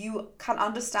it, you can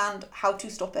understand how to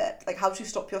stop it, like how to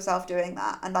stop yourself doing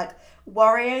that, and like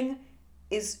worrying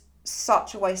is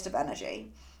such a waste of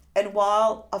energy. And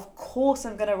while, of course,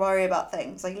 I'm going to worry about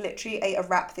things, I literally ate a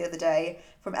wrap the other day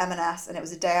from M&S and it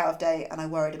was a day out of date and I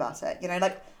worried about it. You know,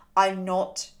 like, I'm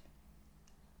not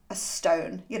a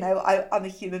stone. You know, I'm a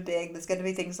human being. There's going to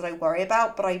be things that I worry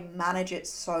about, but I manage it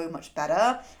so much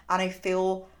better. And I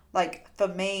feel like, for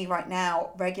me right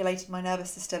now, regulating my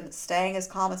nervous system, staying as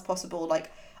calm as possible,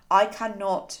 like, I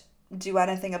cannot do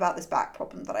anything about this back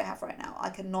problem that I have right now. I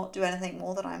cannot do anything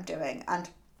more than I'm doing. And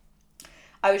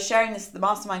I was sharing this with the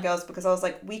mastermind girls because I was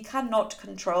like, we cannot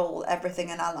control everything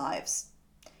in our lives.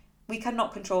 We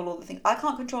cannot control all the things. I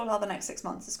can't control how the next 6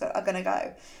 months are going to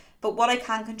go. But what I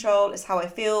can control is how I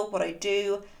feel, what I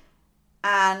do,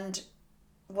 and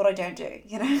what I don't do,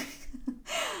 you know?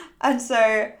 And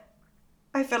so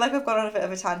I feel like I've gone on a bit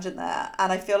of a tangent there.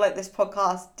 And I feel like this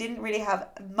podcast didn't really have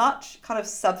much kind of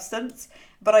substance,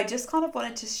 but I just kind of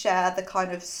wanted to share the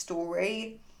kind of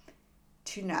story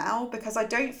to now, because I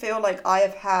don't feel like I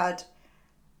have had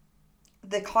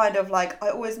the kind of like, I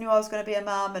always knew I was going to be a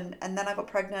mum, and then I got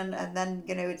pregnant, and then,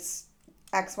 you know, it's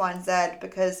X, Y, and Z,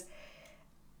 because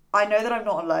I know that I'm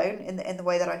not alone in the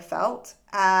way that I felt.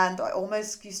 And I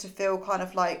almost used to feel kind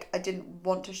of like I didn't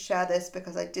want to share this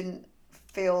because I didn't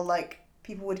feel like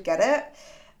people would get it.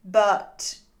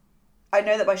 But I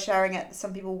know that by sharing it,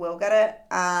 some people will get it.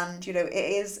 And, you know,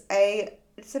 it's a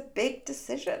big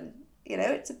decision. You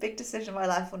know, it's a big decision. My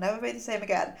life will never be the same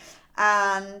again.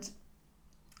 And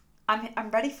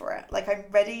I'm ready for it. Like, I'm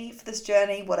ready for this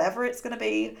journey, whatever it's going to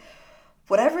be,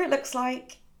 whatever it looks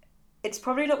like. It's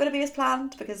probably not going to be as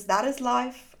planned because that is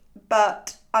life.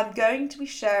 But I'm going to be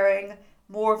sharing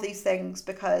more of these things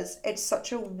because it's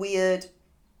such a weird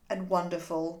and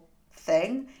wonderful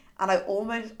thing. And I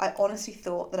honestly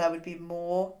thought that it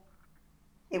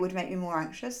would make me more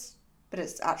anxious. But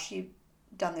it's actually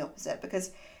done the opposite,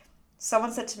 because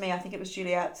someone said to me, I think it was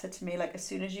Juliet, said to me, like, as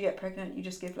soon as you get pregnant, you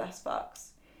just give less fucks.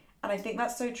 And I think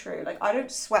that's so true. Like, I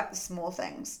don't sweat the small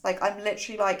things. Like, I'm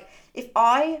literally like, if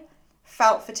I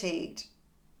felt fatigued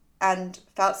and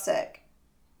felt sick,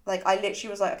 like, I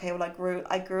literally was like, okay, well,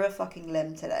 I grew a fucking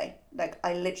limb today. Like,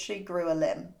 I literally grew a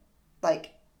limb.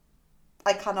 Like,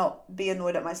 I cannot be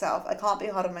annoyed at myself. I can't be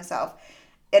hard on myself.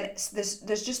 And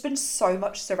there's just been so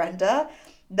much surrender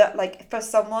that, like, for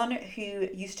someone who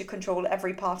used to control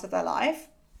every part of their life,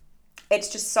 it's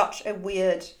just such a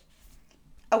weird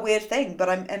thing. But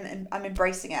I'm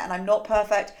embracing it, and I'm not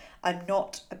perfect. I'm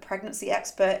not a pregnancy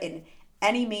expert in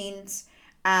any means,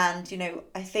 and you know,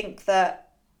 I think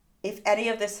that if any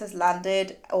of this has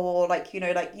landed, or like, you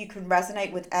know, like, you can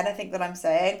resonate with anything that I'm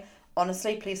saying,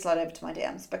 honestly, please slide over to my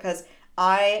DMs, because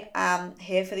I am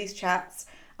here for these chats.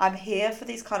 I'm here for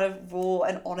these kind of raw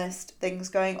and honest things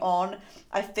going on.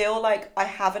 I feel like I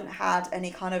haven't had any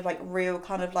kind of like real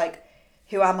kind of like,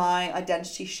 who am I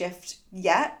identity shift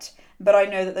yet, but I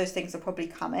know that those things are probably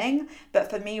coming.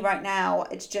 But for me right now,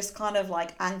 it's just kind of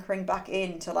like anchoring back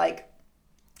into like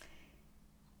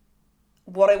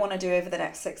what I want to do over the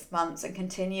next 6 months, and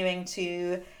continuing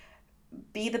to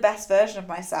be the best version of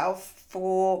myself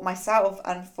for myself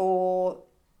and for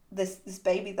this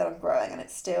baby that I'm growing. And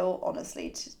it's still,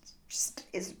 honestly, just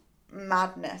is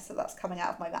madness that's coming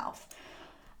out of my mouth.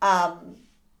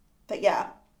 But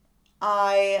yeah,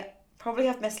 I probably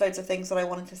have missed loads of things that I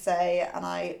wanted to say, and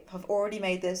I have already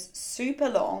made this super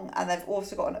long, and I've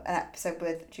also got an episode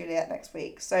with Juliet next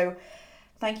week. So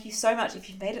thank you so much if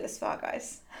you've made it this far,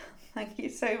 guys. Thank you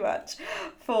so much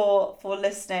for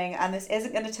listening. And this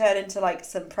isn't going to turn into like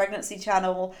some pregnancy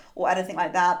channel or anything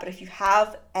like that, but if you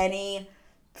have any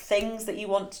things that you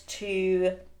want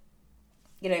to,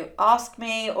 you know, ask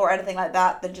me or anything like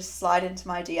that, then just slide into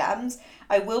my DMs.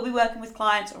 I will be working with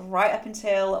clients right up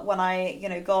until when I, you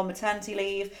know, go on maternity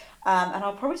leave. And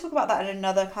I'll probably talk about that in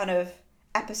another kind of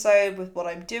episode with what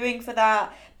I'm doing for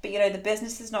that. But, you know, the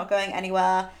business is not going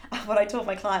anywhere. When I told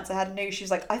my clients I had news, she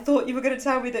was like, I thought you were going to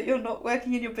tell me that you're not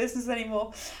working in your business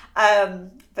anymore.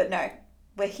 But no,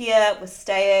 we're here, we're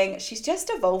staying. She's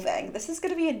just evolving. This is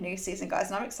going to be a new season, guys,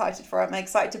 and I'm excited for it. I'm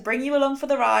excited to bring you along for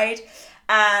the ride.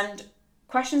 And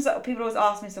questions that people always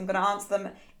ask me, so I'm going to answer them,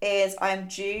 is I'm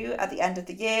due at the end of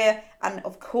the year, and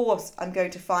of course I'm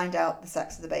going to find out the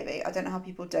sex of the baby. I don't know how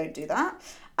people don't do that.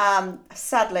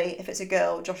 Sadly, if it's a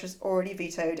girl, Josh has already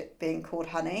vetoed it being called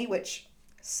Honey, which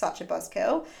is such a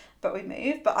buzzkill, but we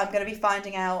move. But I'm going to be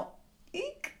finding out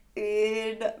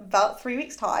in about 4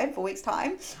 weeks time.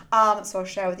 So I'll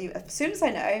share with you as soon as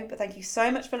I know. But thank you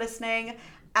so much for listening,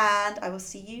 and I will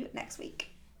see you next week.